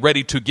was getting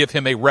ready to give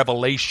him a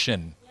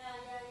revelation.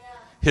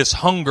 His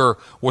hunger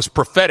was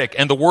prophetic.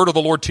 And the word of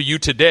the Lord to you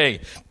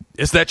today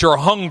is that your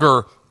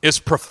hunger is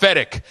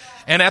prophetic.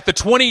 And at the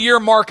 20-year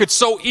mark, it's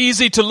so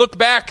easy to look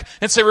back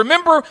and say,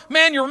 remember,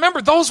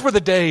 those were the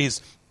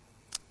days.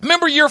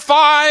 Remember year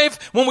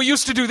 5 when we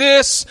used to do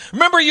this?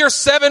 Remember year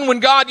 7 when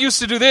God used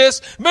to do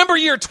this? Remember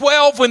year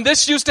 12 when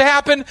this used to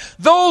happen?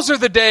 Those are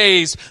the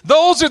days.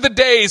 Those are the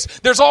days.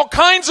 There's all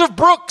kinds of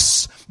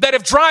brooks that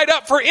have dried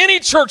up for any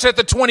church at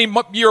the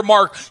 20-year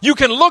mark. You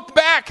can look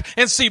back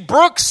and see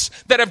brooks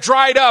that have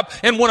dried up.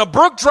 And when a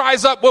brook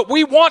dries up, what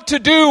we want to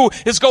do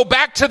is go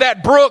back to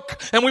that brook,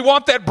 and we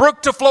want that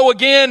brook to flow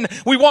again.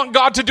 We want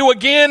God to do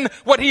again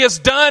what he has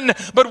done.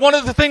 But one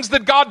of the things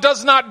that God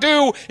does not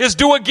do is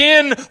do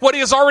again what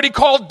he has already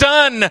called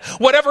done.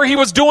 Whatever he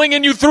was doing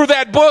in you through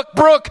that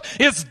brook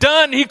is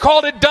done. He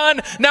called it done.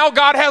 Now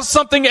God has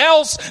something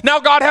else. Now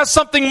God has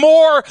something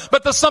more.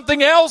 But the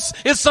something else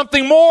is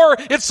something more.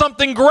 It's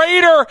something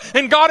greater,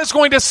 and God is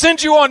going to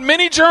send you on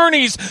many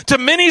journeys to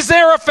many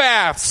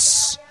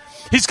Zarephats.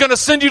 He's going to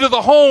send you to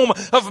the home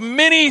of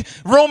many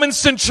Roman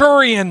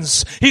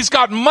centurions. He's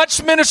got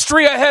much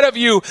ministry ahead of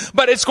you,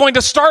 but it's going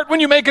to start when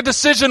you make a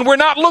decision. We're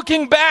not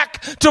looking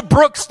back to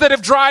brooks that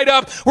have dried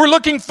up. We're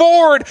looking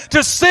forward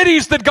to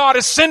cities that God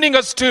is sending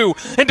us to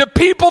and to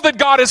people that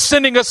God is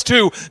sending us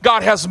to.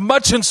 God has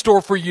much in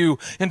store for you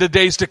in the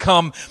days to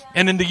come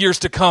and in the years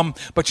to come,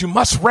 but you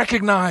must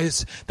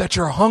recognize that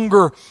your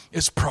hunger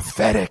is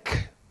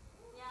prophetic.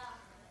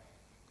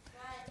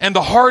 And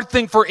the hard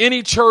thing for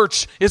any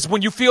church is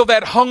when you feel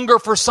that hunger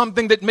for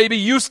something that maybe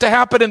used to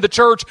happen in the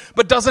church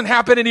but doesn't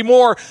happen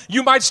anymore.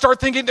 You might start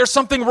thinking there's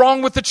something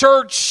wrong with the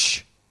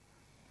church.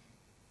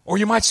 Or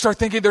you might start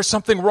thinking there's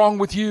something wrong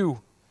with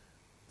you.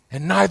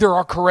 And neither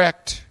are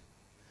correct.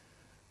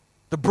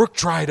 The brook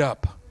dried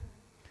up.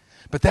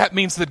 But that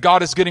means that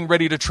God is getting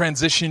ready to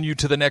transition you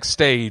to the next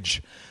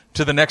stage,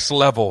 to the next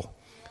level,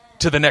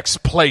 to the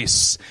next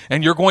place.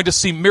 And you're going to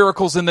see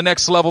miracles in the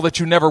next level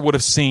that you never would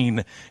have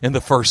seen in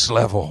the first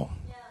level.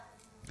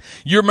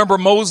 You remember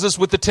Moses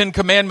with the 10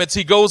 Commandments.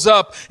 He goes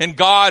up and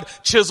God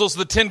chisels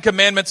the 10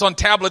 Commandments on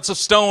tablets of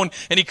stone,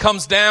 and he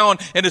comes down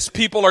and his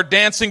people are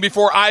dancing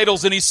before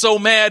idols, and he's so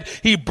mad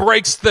he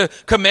breaks the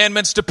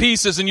commandments to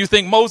pieces. And you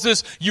think,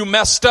 Moses, you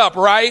messed up,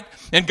 right?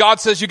 And God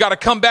says, you got to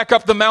come back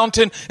up the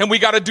mountain and we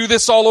got to do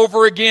this all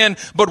over again.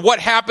 But what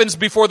happens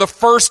before the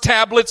first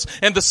tablets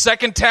and the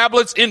second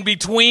tablets in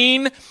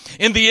between?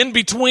 In the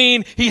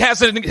in-between, he has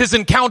his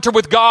encounter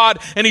with God,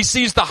 and he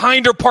sees the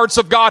hinder parts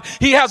of God.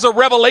 He has a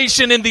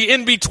revelation in the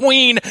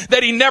in-between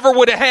that he never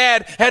would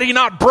have had he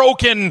not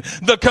broken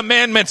the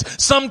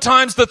commandments.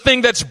 Sometimes the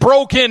thing that's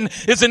broken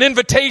is an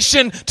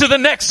invitation to the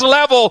next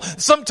level.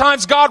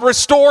 Sometimes God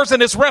restores,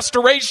 and his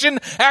restoration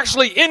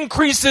actually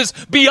increases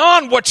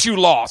beyond what you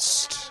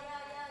lost.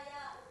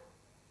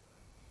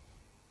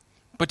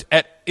 But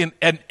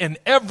in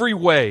every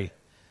way,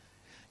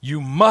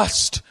 you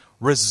must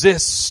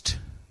resist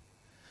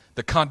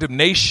the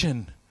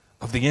condemnation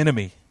of the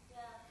enemy.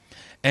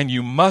 And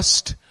you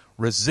must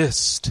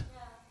resist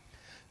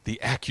the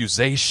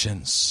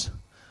accusations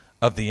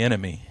of the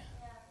enemy.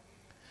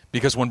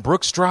 Because when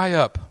brooks dry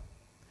up,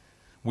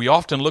 we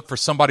often look for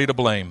somebody to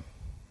blame.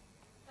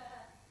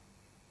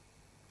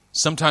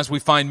 Sometimes we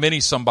find many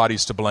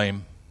somebodies to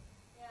blame.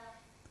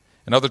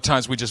 And other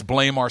times we just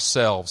blame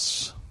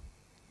ourselves.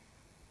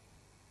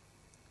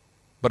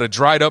 But a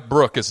dried up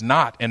brook is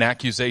not an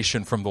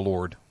accusation from the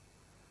Lord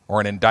or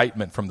an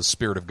indictment from the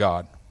Spirit of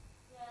God.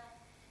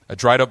 A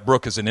dried up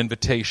brook is an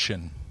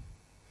invitation.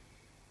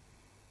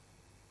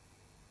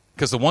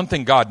 Because the one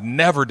thing God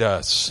never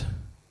does,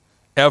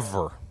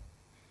 ever,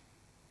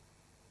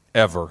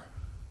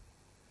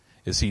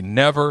 is he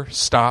never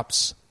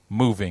stops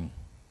moving.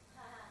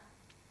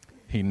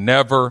 He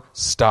never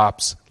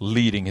stops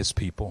leading his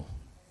people.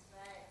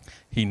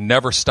 He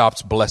never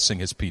stops blessing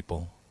his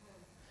people.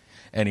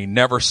 And he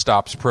never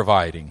stops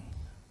providing.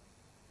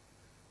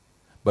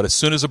 But as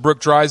soon as a brook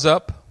dries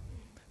up,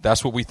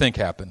 that's what we think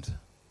happened.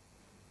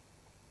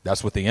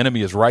 That's what the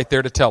enemy is right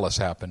there to tell us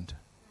happened.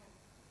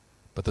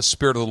 But the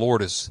Spirit of the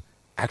Lord is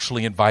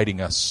actually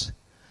inviting us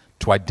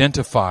to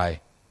identify,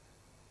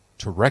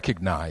 to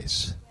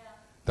recognize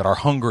that our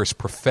hunger is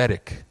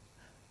prophetic.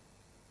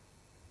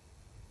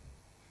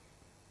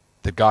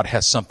 That God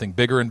has something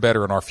bigger and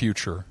better in our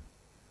future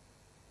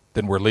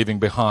than we're leaving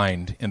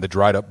behind in the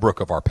dried up brook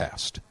of our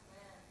past.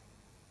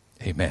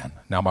 Amen.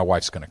 Now my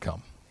wife's going to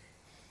come.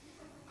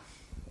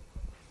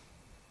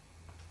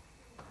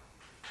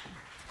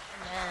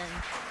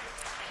 Amen.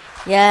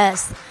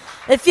 Yes.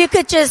 If you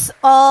could just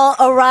all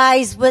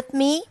arise with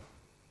me.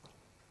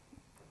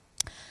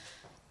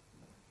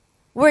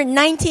 We're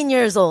 19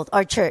 years old,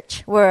 our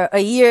church. We're a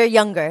year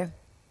younger.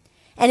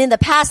 And in the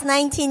past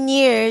 19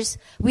 years,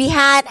 we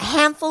had a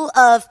handful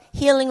of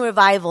healing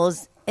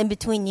revivals in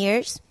between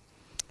years.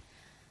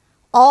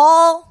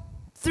 All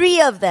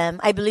 3 of them,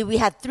 I believe we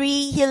had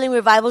 3 healing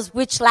revivals,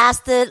 which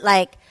lasted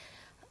like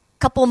a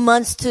couple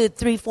months to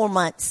 3-4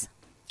 months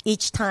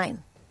each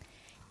time.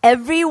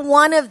 Every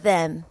one of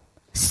them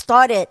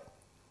started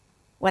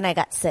when I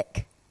got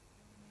sick.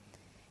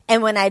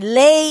 And when I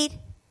laid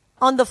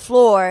on the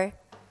floor,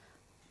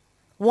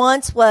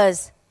 once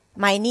was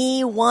my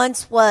knee,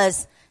 once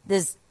was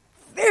this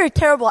very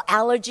terrible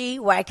allergy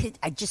where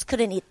I just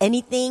couldn't eat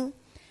anything.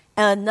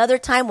 And another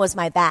time was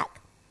my back.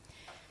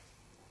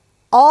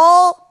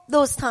 All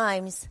those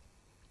times,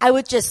 I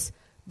would just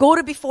go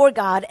to before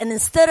God, and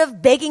instead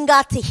of begging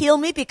God to heal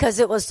me because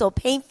it was so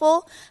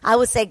painful, I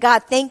would say,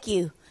 God, thank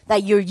you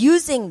that you're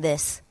using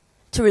this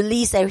to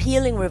release a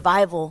healing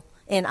revival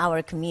in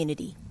our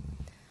community.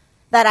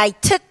 That I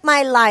took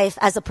my life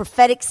as a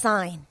prophetic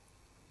sign.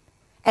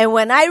 And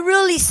when I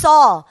really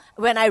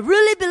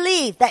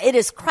believed that it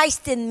is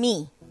Christ in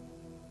me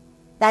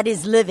that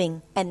is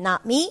living and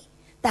not me,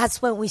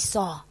 that's when we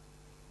saw.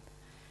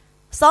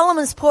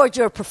 Solomon's Porch,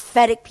 you're a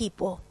prophetic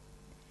people.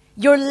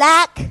 Your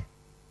lack,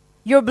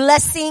 your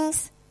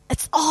blessings,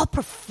 it's all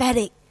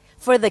prophetic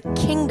for the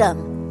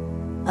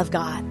kingdom of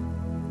God.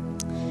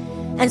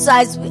 And so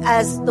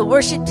as the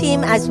worship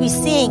team, as we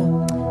sing,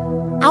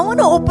 I want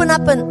to open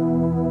up an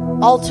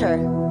altar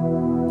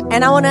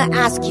and I want to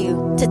ask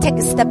you to take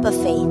a step of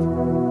faith.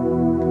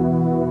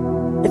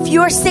 If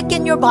you are sick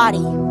in your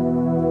body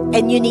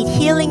and you need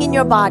healing in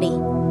your body,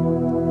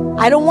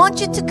 I don't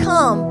want you to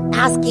come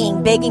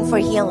begging for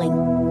healing.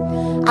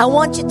 I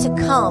want you to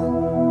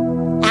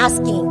come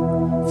asking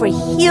for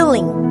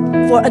healing,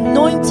 for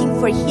anointing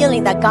for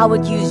healing, that God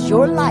would use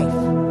your life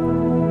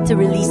to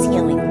release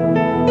healing.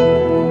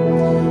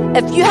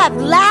 If you have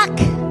lack,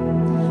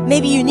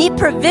 maybe you need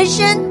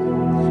provision,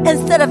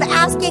 instead of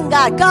asking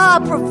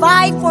God,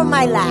 provide for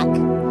my lack,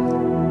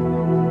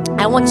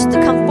 I want you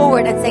to come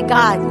forward and say,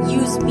 God,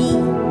 use me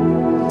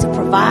to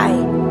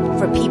provide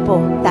for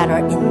people that are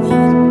in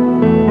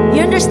need.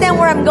 You understand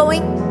where I'm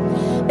going?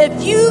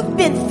 If you've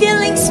been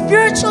feeling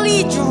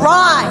spiritually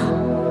dry,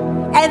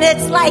 and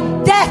it's like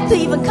death to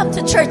even come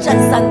to church on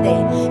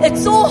Sunday,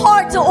 it's so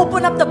hard to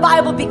open up the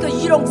Bible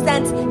because you don't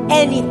sense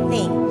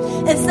anything.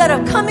 Instead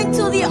of coming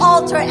to the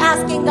altar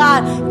asking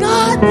God,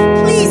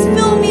 please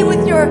fill me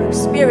with your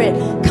spirit.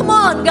 Come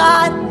on,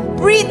 God,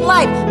 breathe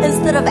life.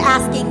 Instead of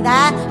asking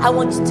that, I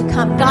want you to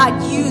come,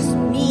 God, use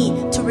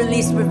me to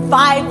release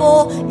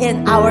revival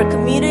in our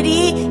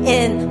community,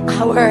 in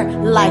our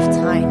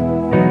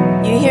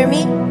lifetime. You hear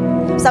me?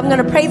 So I'm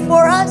going to pray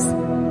for us.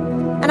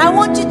 And I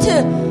want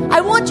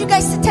you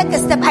guys to take a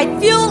step. I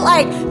feel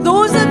like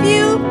those of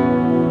you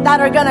that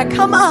are going to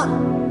come up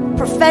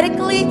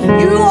prophetically,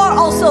 you are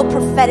also a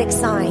prophetic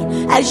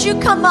sign. As you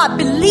come up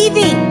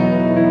believing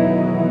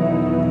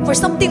for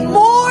something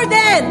more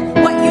than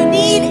what you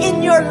need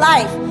in your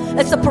life,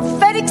 it's a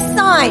prophetic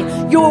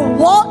sign. You're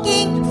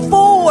walking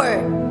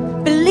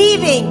forward,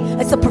 believing.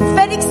 It's a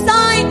prophetic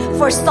sign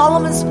for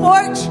Solomon's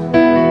Porch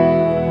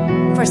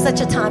for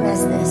such a time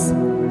as this.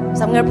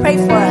 So I'm going to pray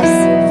for us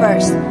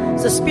first.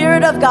 So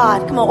Spirit of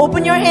God, come on,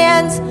 open your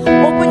hands,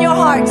 open your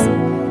hearts.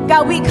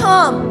 God, we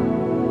come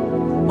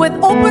with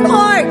open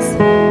hearts,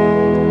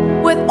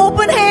 with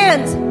open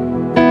hands,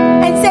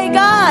 and say,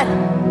 God,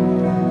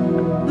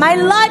 my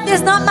life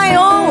is not my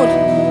own.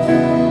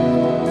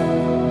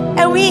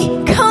 And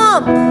we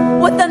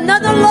come with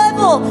another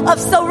level of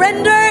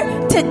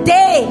surrender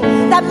today.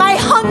 That my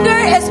hunger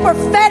is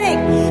prophetic.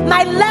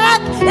 My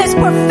lack is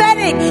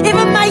prophetic.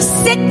 Even my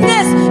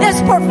sickness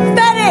is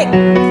prophetic.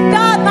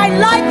 God, my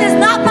life is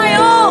not my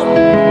own.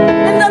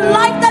 And the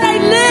life that I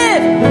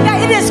live,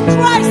 that it is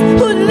Christ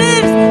who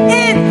lives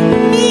in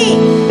me.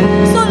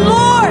 So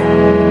Lord,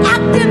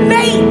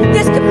 activate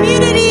this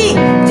community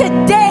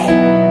today.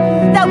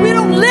 That we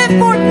don't live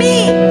for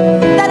me.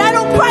 That I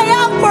don't cry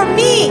out for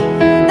me.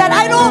 That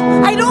I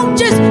don't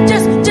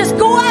just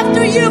go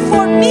after you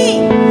for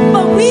me.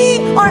 But we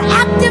are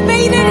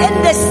activated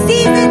in this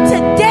season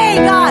today,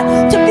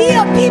 God, to be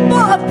a people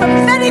of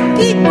prophetic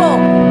people.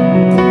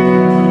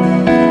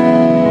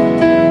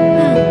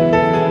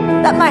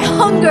 That my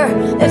hunger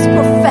is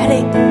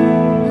prophetic.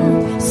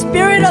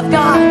 Spirit of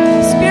God,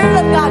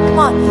 come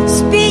on,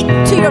 speak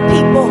to your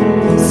people.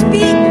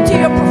 Speak to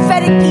your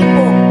prophetic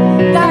people.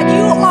 God,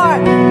 you are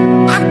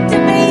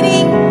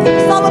activating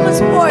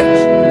Solomon's Porch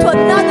to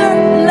another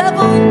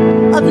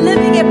level of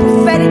living a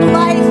prophetic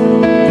life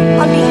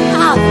on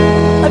behalf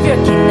of your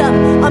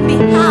kingdom, on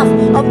behalf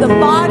of the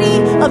body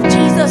of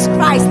Jesus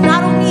Christ,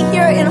 not only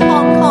here in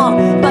Hong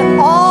Kong, but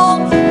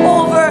all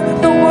over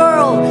the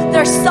world.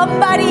 There's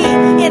somebody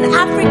in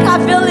Africa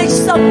village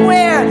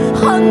somewhere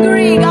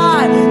hungry,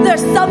 God.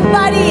 There's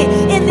somebody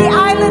in the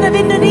island of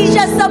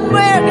Indonesia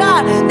somewhere,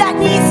 God, that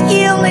needs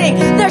healing.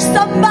 There's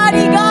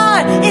somebody,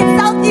 God, in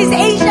Southeast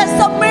Asia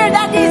somewhere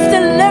that needs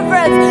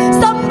deliverance.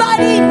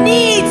 Somebody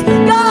needs,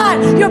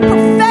 God, your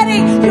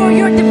prophetic,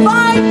 your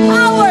divine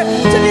power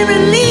to be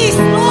released,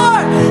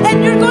 Lord.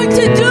 And you're going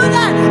to do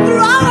that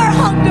through our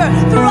hunger,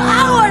 through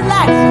our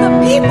life. The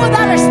people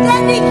that are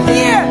standing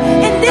here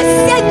in this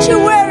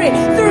sanctuary,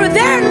 through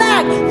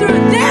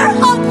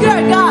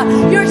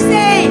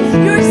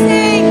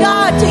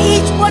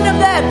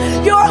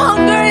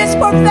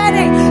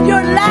prophetic.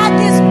 Your lack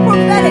is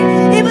prophetic.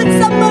 Even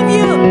some of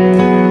you,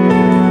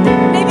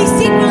 maybe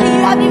secretly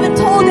you haven't even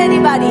told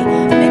anybody.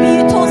 Maybe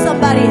you told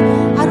somebody,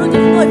 I don't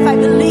even know if I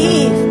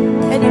believe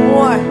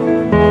anymore.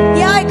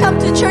 Yeah, I come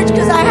to church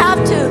because I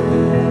have to.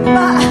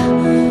 But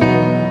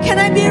can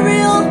I be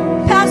real,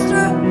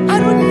 Pastor? I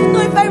don't even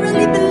know if I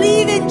really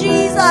believe in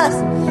Jesus.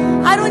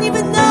 I don't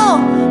even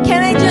know.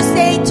 Can I just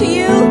say to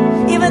you,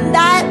 even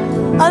that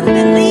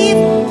unbelief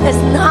is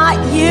not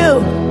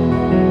you.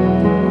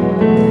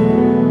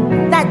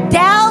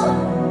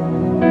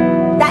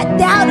 That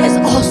doubt is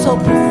also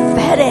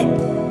prophetic.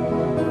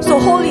 So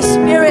Holy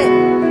Spirit,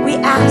 we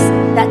ask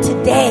that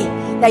today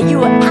that you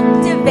will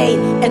activate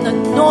and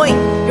anoint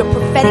your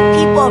prophetic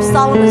people of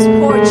Solomon's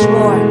Porch,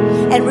 Lord,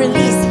 and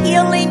release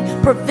healing,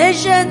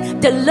 provision,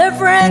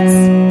 deliverance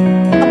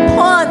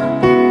upon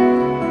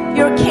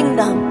your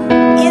kingdom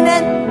in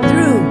and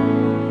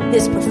through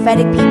this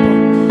prophetic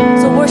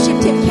people. So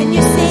worship team, can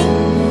you sing?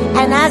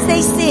 And as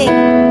they sing,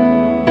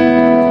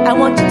 I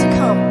want you to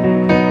come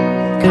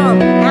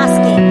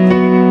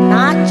asking,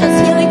 not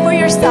just healing for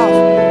yourself,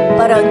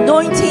 but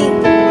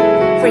anointing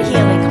for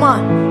healing. Come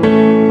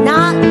on.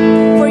 Not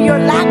for your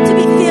lack to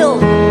be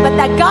filled, but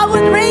that God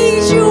would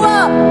raise you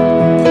up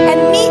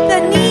and meet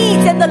the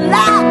needs and the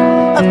lack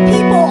of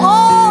people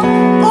all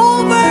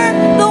over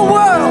the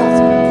world.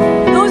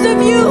 Those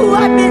of you who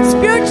have been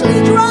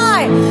spiritually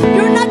dry,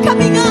 you're not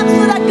coming up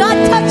so that God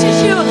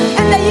touches you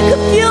and that you can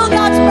feel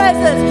God's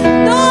presence.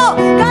 No,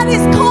 God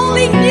is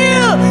calling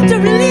you to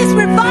release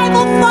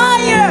revival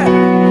fire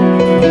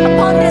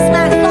upon this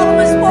land,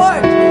 Solomon's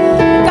Porch.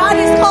 God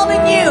is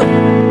calling you.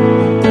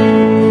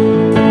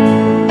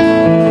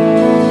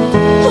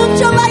 Whom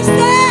shall I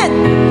send?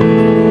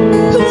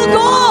 Who will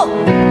go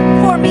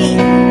for me?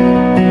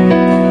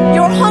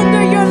 Your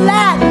hunger, your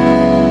lack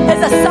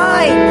is a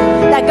sign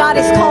that God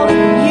is calling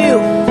you.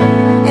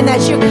 And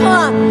as you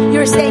come,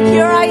 you're saying,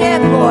 here I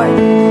am, Lord.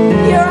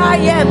 Here I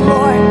am,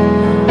 Lord.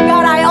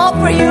 God, I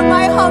offer you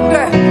my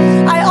hunger.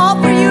 I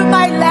offer you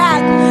my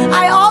lack.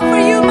 I offer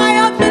you my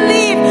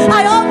unbelief.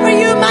 I offer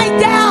you my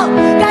doubt.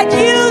 God,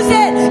 use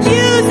it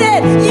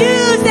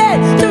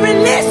to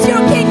release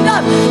your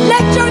kingdom.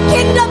 Let your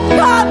kingdom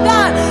come,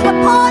 God,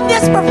 upon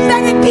this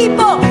prophetic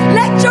people.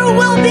 Let your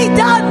will be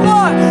done,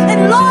 Lord.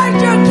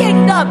 Enlarge your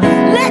kingdom.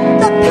 Let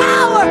the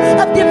power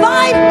of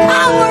divine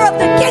power of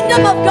the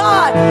kingdom of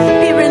God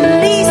be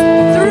released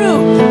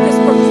through this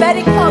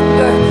prophetic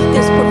hunger,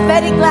 this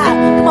prophetic lack.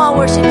 Come on,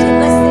 worship team,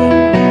 let's sing.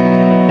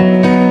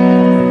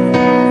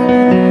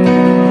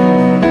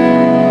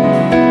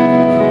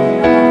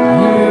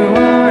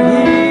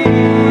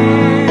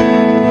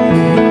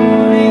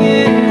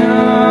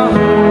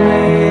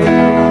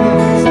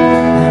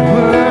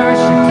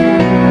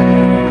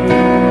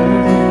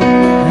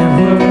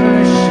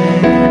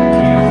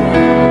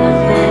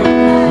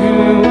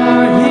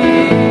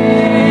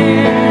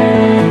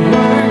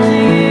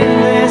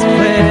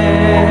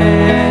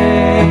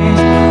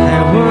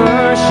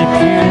 Worship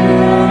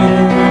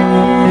you.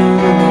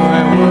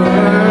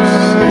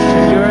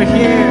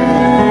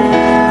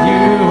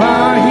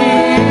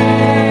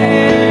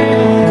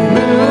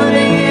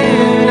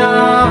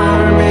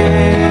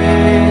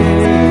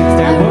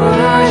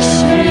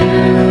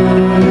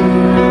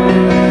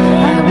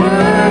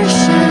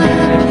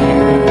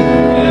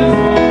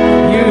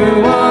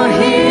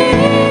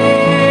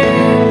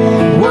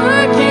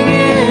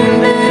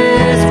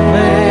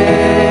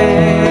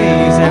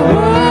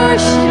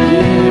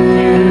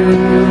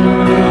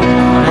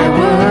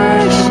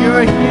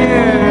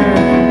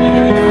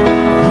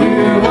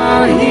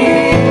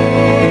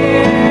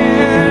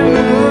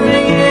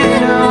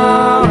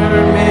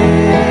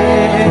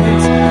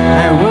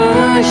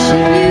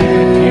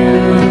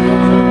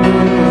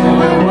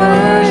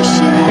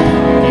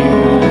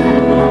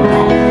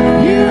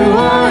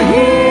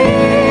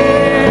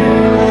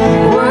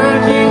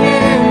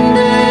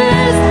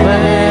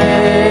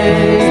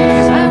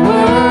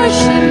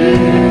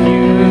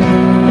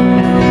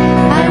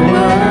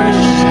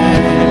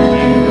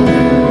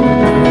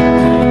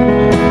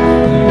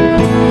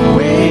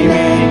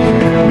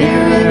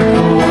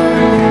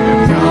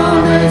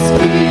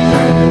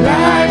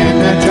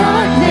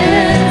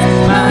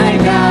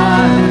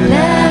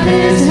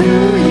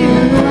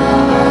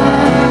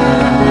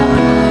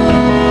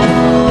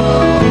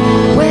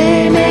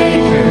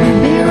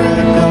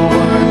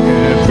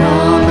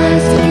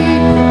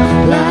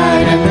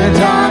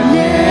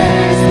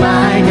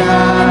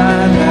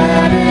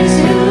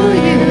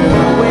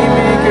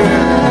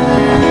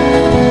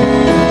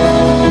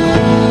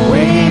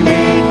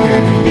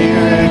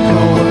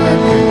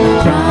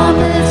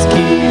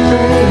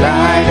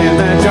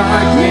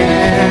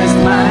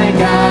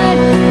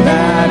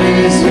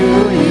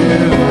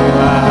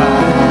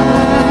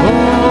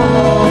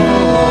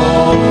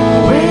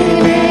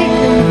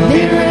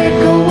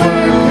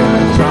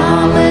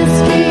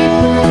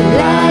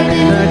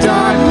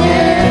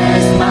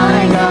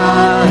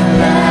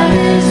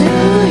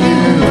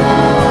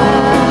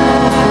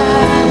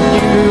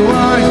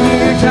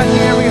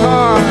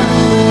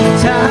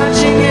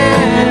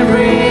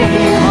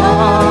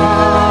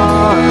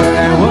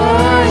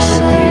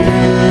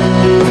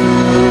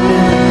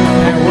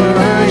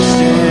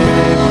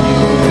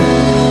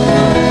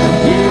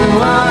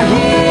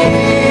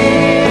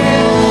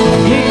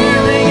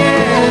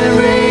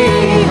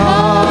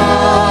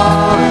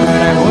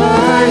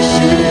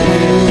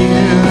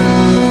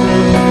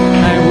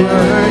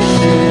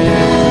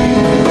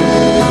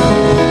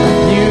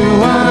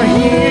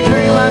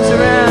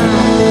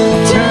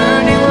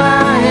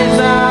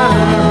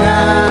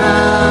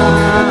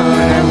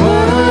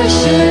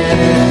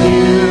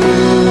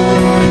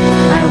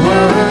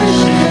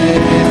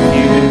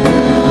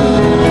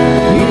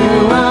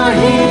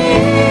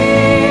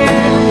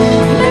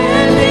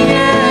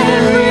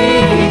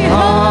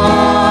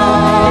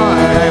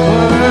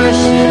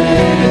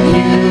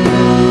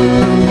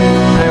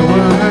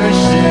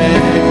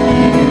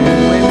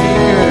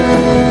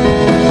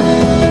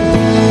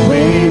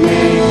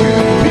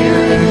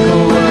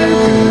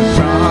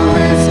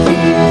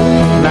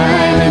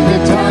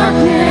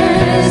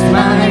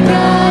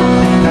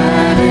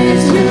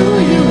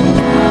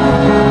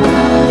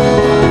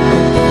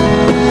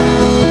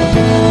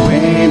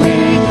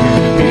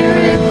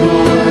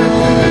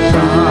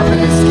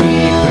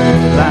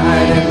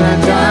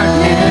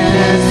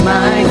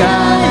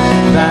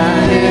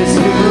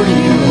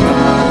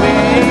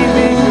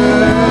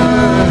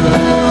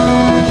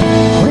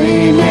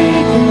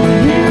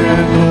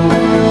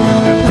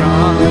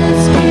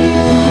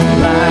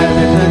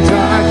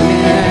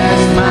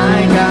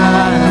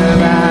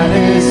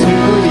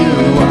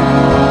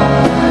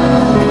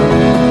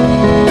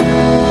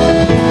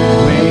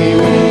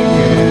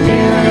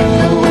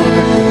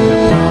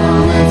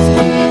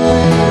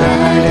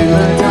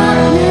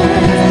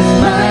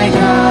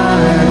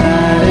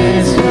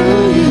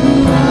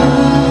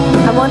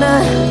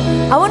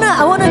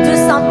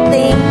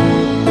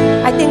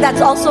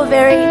 that's also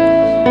very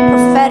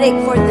prophetic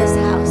for this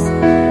house.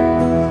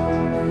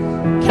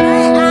 Can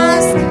I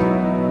ask,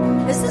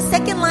 is the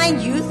second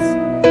line youth?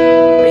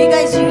 Are you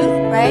guys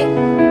youth, right?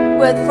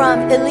 With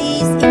from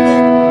Elise, even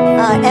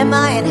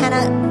Emma and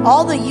Hannah,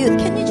 all the youth.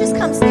 Can you just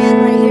come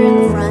stand right here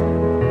in the front?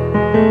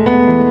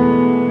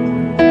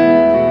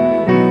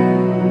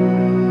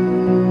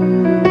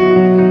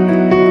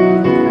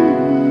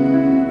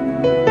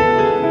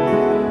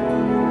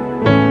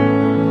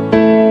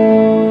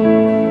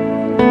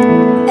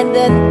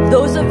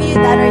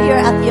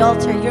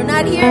 Altar. You're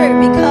not here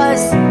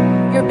because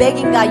you're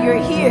begging God.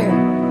 You're here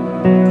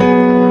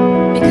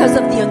because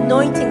of the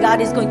anointing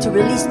God is going to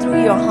release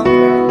through your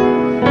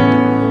hunger.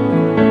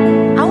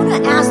 I want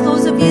to ask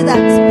those of you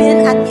that's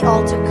been at the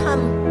altar,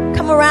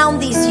 come around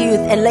these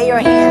youth and lay your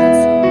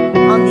hands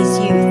on these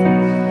youth.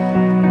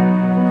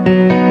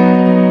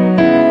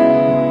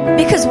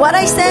 Because what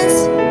I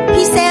sense,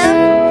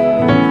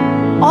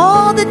 P-Sam,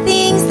 all the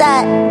things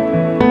that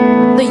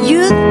the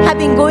youth have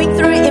been going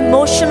through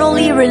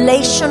emotionally,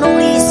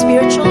 relationally,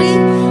 spiritually,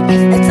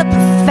 it's a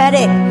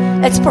prophetic.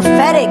 It's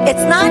prophetic.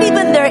 It's not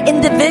even their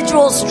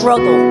individual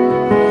struggle.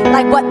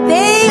 Like what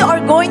they are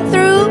going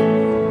through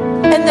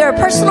in their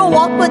personal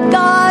walk with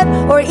God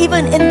or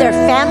even in their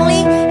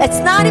family, it's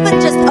not even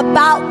just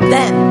about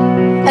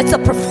them. It's a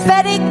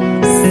prophetic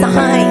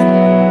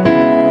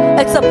sign.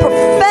 It's a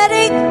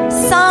prophetic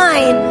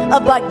sign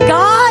of what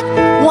God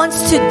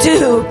wants to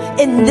do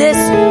in this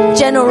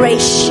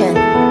generation.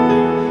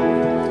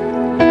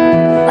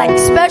 Like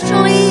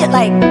especially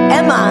like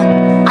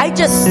Emma,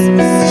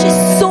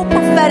 she's so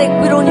prophetic,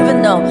 we don't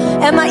even know.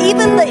 Emma,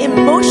 even the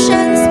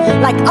emotions,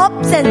 like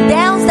ups and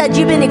downs that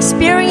you've been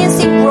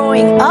experiencing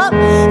growing up,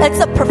 it's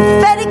a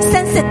prophetic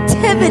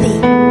sensitivity.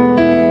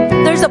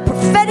 There's a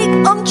prophetic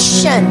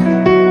unction.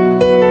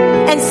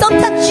 And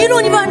sometimes you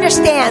don't even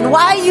understand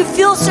why you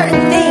feel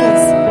certain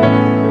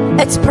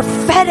things. It's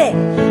prophetic.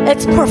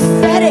 It's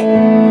prophetic.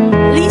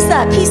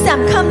 Lisa,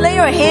 P-Sam, come lay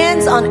your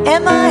hands on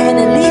Emma and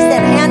Elise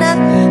and Hannah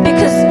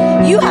because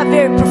you have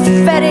very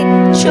prophetic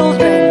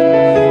children.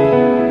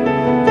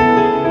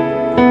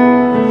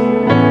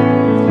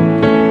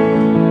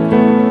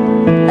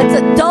 It's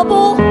a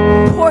double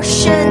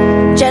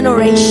portion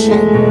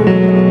generation.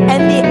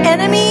 And the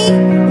enemy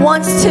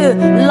wants to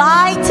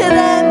lie to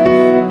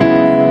them.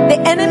 The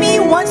enemy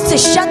wants to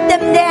shut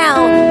them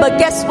down. But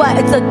guess what?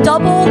 It's a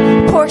double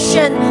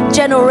portion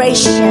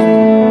generation.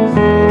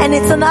 And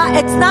it's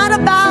not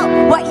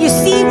about what you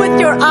see with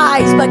your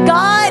eyes, but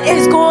God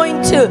is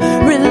going to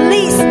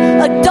release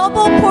a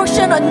double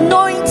portion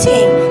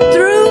anointing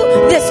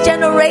through this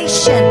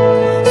generation.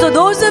 So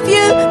those of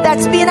you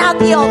that's been at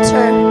the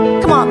altar,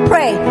 come on,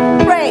 pray,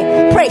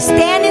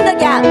 stand in the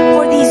gap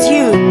for these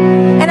youth.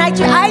 And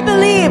I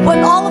believe with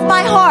all of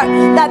my heart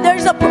that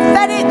there's a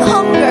prophetic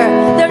hunger,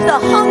 there's a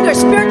hunger,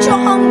 spiritual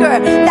hunger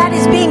that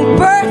is being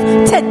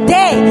birthed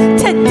today.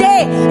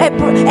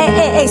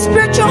 A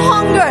spiritual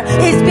hunger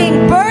is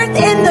being birthed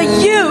in the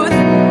youth,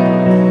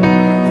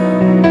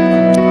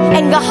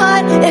 and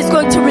God is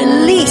going to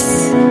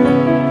release.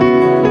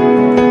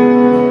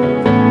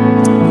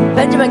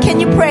 Benjamin, can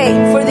you pray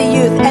for the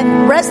youth?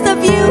 And rest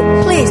of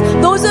you, please,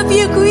 those of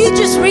you, could you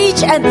just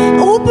reach and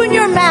open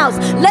your mouths?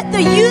 Let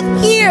the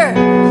youth hear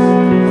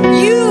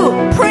you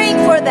praying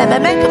for them.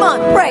 Amen. Come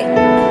on, pray.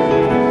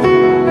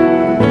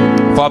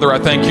 Father, I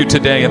thank you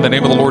today in the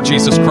name of the Lord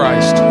Jesus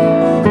Christ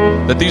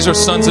that these are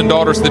sons and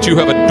daughters that you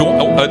have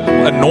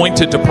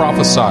anointed to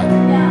prophesy.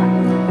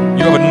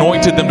 You have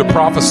anointed them to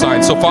prophesy.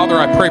 And so, Father,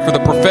 I pray for the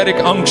prophetic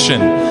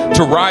unction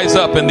to rise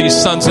up in these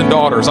sons and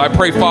daughters. I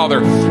pray,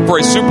 Father, for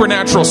a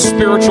supernatural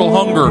spiritual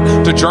hunger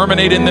to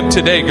germinate in them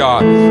today,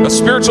 God. A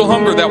spiritual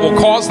hunger that will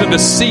cause them to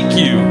seek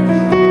you.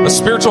 A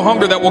spiritual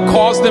hunger that will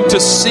cause them to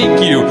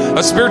seek you.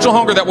 A spiritual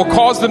hunger that will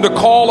cause them to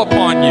call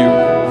upon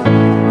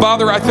you.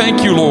 Father, I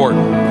thank you, Lord,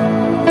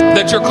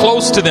 that you're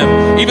close to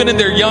them, even in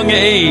their young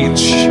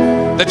age,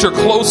 that you're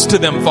close to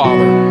them,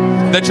 Father.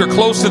 That you're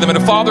close to them.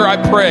 And Father, I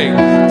pray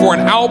for an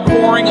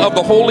outpouring of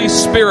the Holy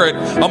Spirit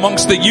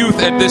amongst the youth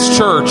at this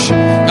church.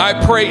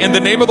 I pray in the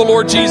name of the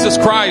Lord Jesus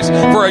Christ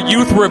for a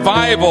youth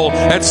revival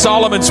at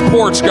Solomon's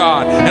Porch,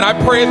 God. And I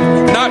pray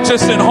not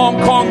just in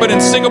Hong Kong, but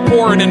in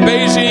Singapore and in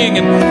Beijing.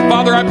 And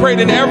Father, I pray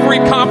in every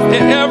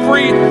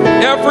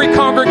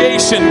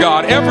congregation,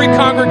 God, every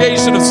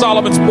congregation of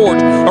Solomon's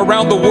Porch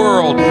around the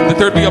world, that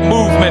there'd be a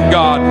movement,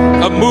 God,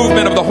 a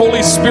movement of the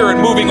Holy Spirit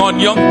moving on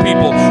young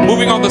people,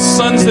 moving on the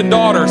sons and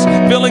daughters,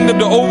 filling them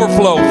to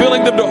overflow,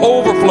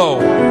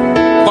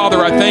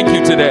 Father, I thank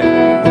you today.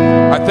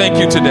 I thank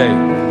you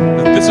today.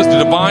 This is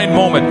the divine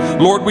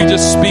moment. Lord, we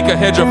just speak a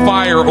hedge of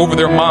fire over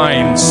their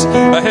minds,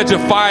 a hedge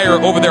of fire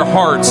over their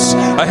hearts,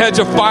 a hedge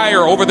of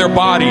fire over their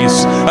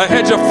bodies, a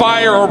hedge of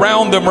fire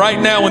around them right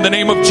now in the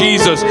name of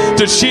Jesus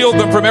to shield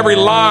them from every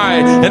lie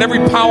and every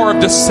power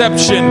of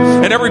deception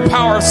and every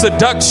power of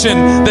seduction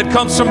that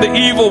comes from the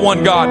evil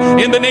one,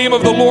 God. In the name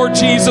of the Lord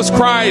Jesus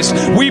Christ,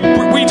 we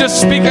just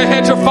speak a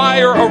hedge of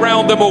fire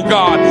around them, oh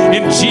God,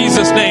 in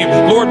Jesus' name.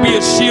 Lord, be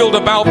a shield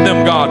about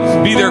them,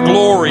 God. Be their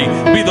glory,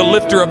 be the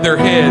lifter of their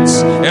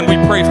heads. And we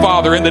pray,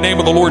 Father, in the name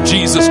of the Lord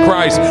Jesus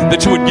Christ,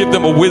 that you would give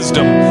them a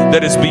wisdom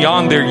that is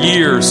beyond their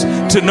years,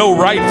 to know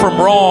right from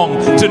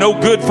wrong, to know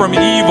good from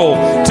evil,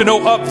 to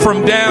know up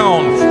from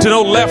down, to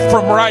know left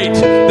from right,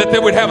 that they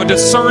would have a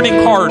discerning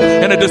heart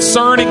and a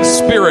discerning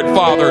spirit,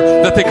 Father,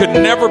 that they could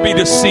never be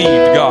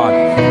deceived, God.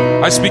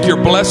 I speak your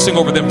blessing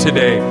over them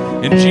today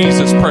in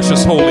Jesus'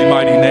 precious, holy,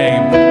 mighty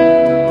name.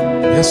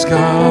 Yes,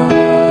 God.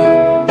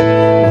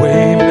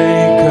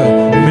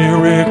 Waymaker,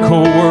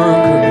 miracle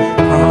worker,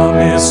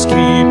 promise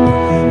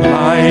keeper,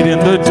 light in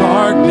the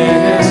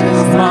darkness,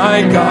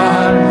 my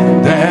God,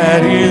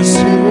 that is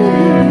who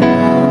you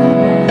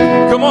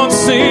are. Come on,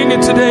 sing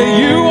it today.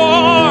 You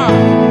are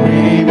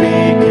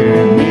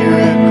Waymaker,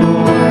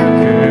 miracle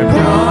worker,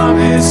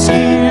 promise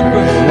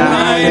keeper,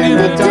 light in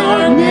the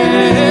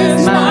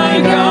darkness,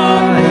 my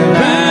God,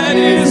 that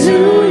is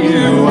who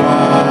you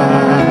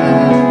are.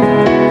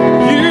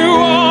 You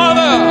are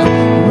the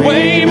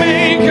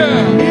Waymaker,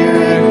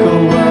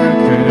 Miracle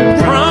worker,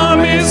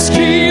 promise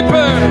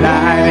keeper,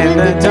 light in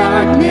the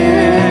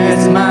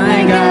darkness,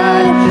 my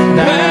God,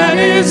 that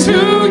is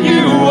who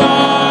you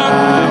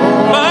are.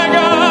 My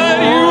God,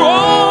 you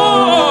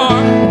are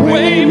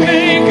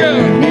Waymaker,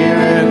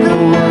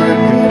 miracle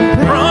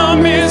worker,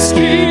 promise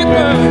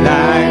keeper.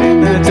 light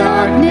in the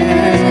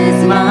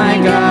darkness, my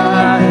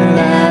God,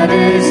 that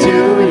is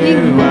who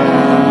you are.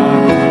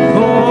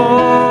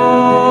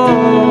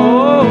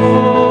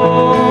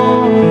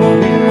 Oh,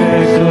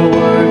 miracle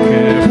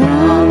worker,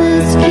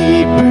 promise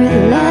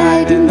keeper,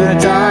 light in the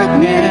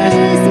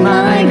darkness,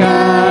 my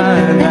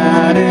God,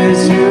 that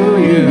is who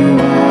you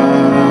are.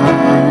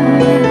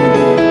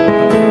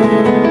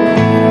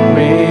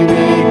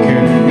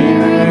 Waymaker,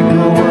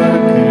 miracle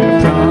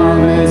worker,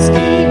 promise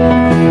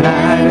keeper,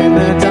 light in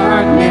the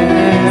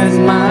darkness,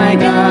 my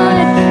God,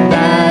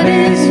 that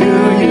is who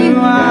you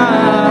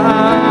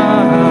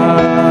are.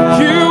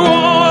 You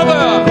are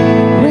the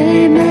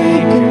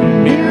Waymaker,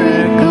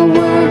 miracle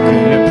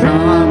worker,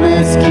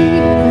 promise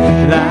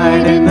keeper,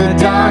 light in the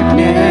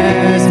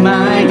darkness,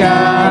 my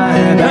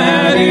God,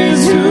 that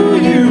is who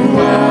you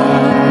are.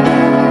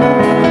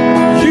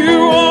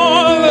 you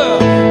are the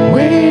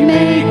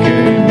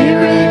Waymaker,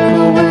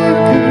 miracle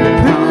worker,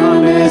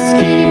 promise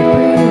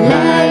keeper,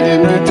 light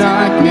in the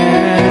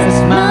darkness,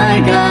 my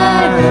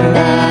God,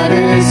 that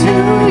is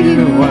who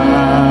you are.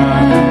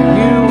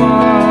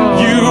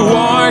 you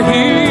are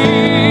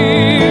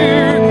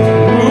here,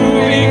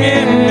 moving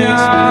in this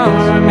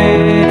our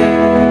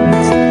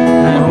midst.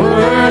 I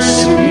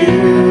worship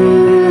you.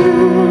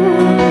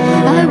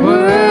 I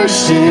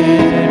worship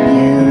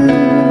you.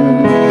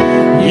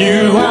 You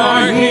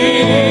are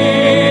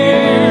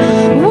here,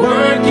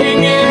 working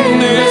in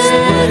this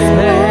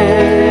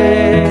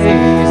place.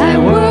 I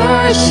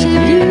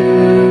worship you.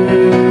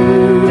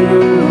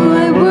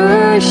 I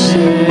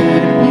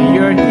worship you.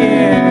 You're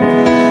here.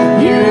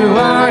 You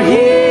are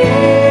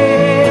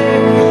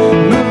here,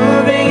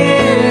 moving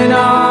in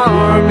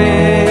our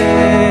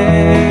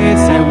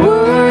midst. I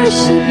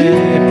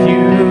worship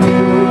you.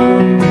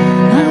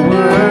 I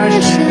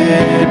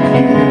worship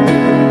you.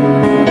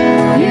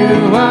 You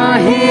are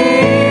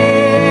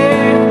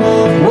here,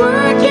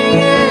 working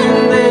in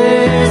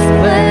this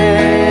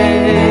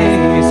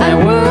place. I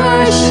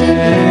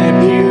worship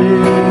you.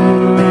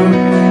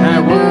 I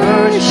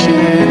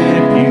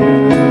worship you.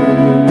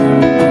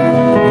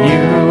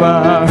 You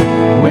are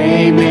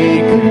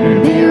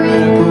Waymaker,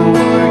 miracle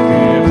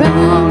worker,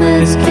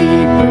 promise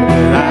keeper,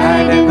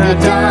 light in the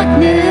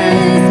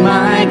darkness,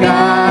 my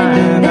God,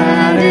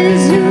 that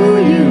is who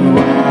you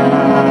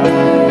are.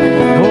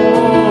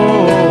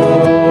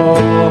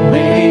 Oh,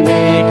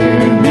 Waymaker,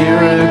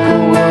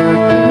 miracle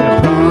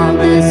worker,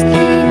 promise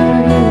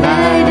keeper,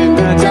 light in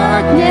the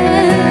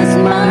darkness,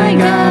 my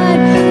God,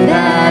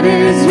 that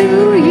is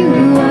who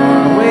you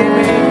are.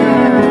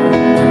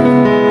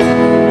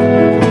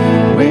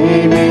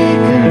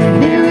 Waymaker,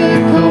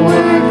 miracle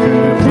worker,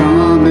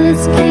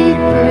 promise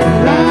keeper,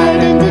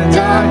 light in the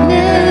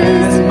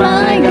darkness,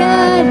 my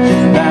God,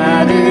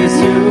 that is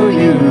who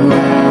you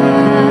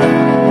are.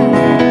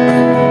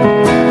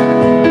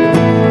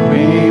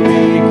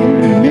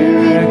 Waymaker,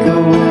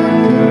 miracle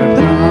worker,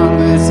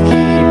 promise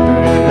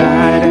keeper,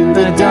 light in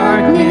the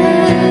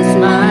darkness,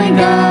 my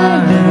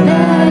God,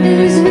 that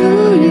is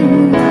who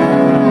you are.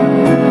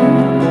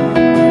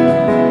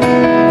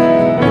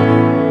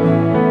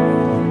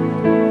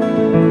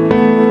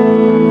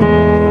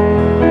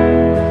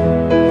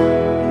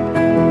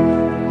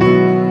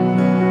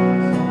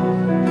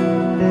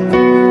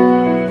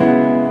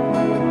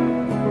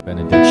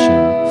 Benediction.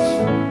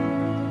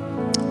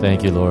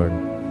 Thank you, Lord.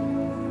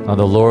 Now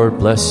the Lord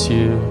bless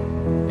you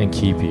and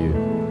keep you.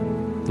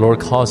 The Lord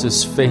cause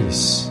his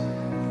face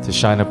to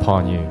shine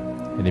upon you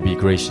and to be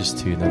gracious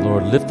to you. The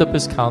Lord lift up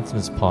his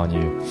countenance upon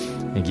you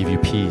and give you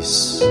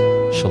peace.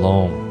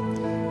 Shalom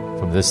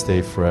from this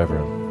day forever.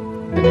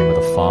 In the name of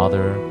the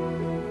Father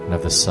and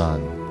of the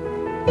Son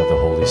and of the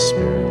Holy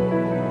Spirit.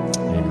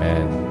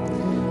 Amen.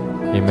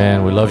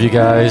 Amen. We love you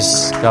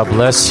guys. God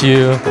bless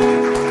you.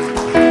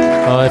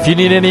 If you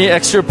need any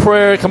extra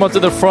prayer, come up to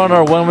the front.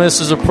 Our one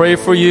ministers will pray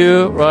for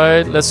you,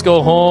 right? Let's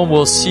go home.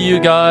 We'll see you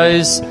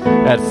guys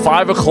at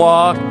 5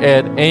 o'clock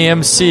at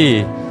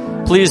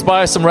AMC. Please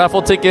buy some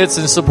raffle tickets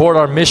and support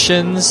our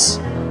missions,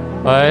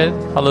 right?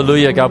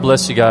 Hallelujah. God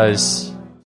bless you guys.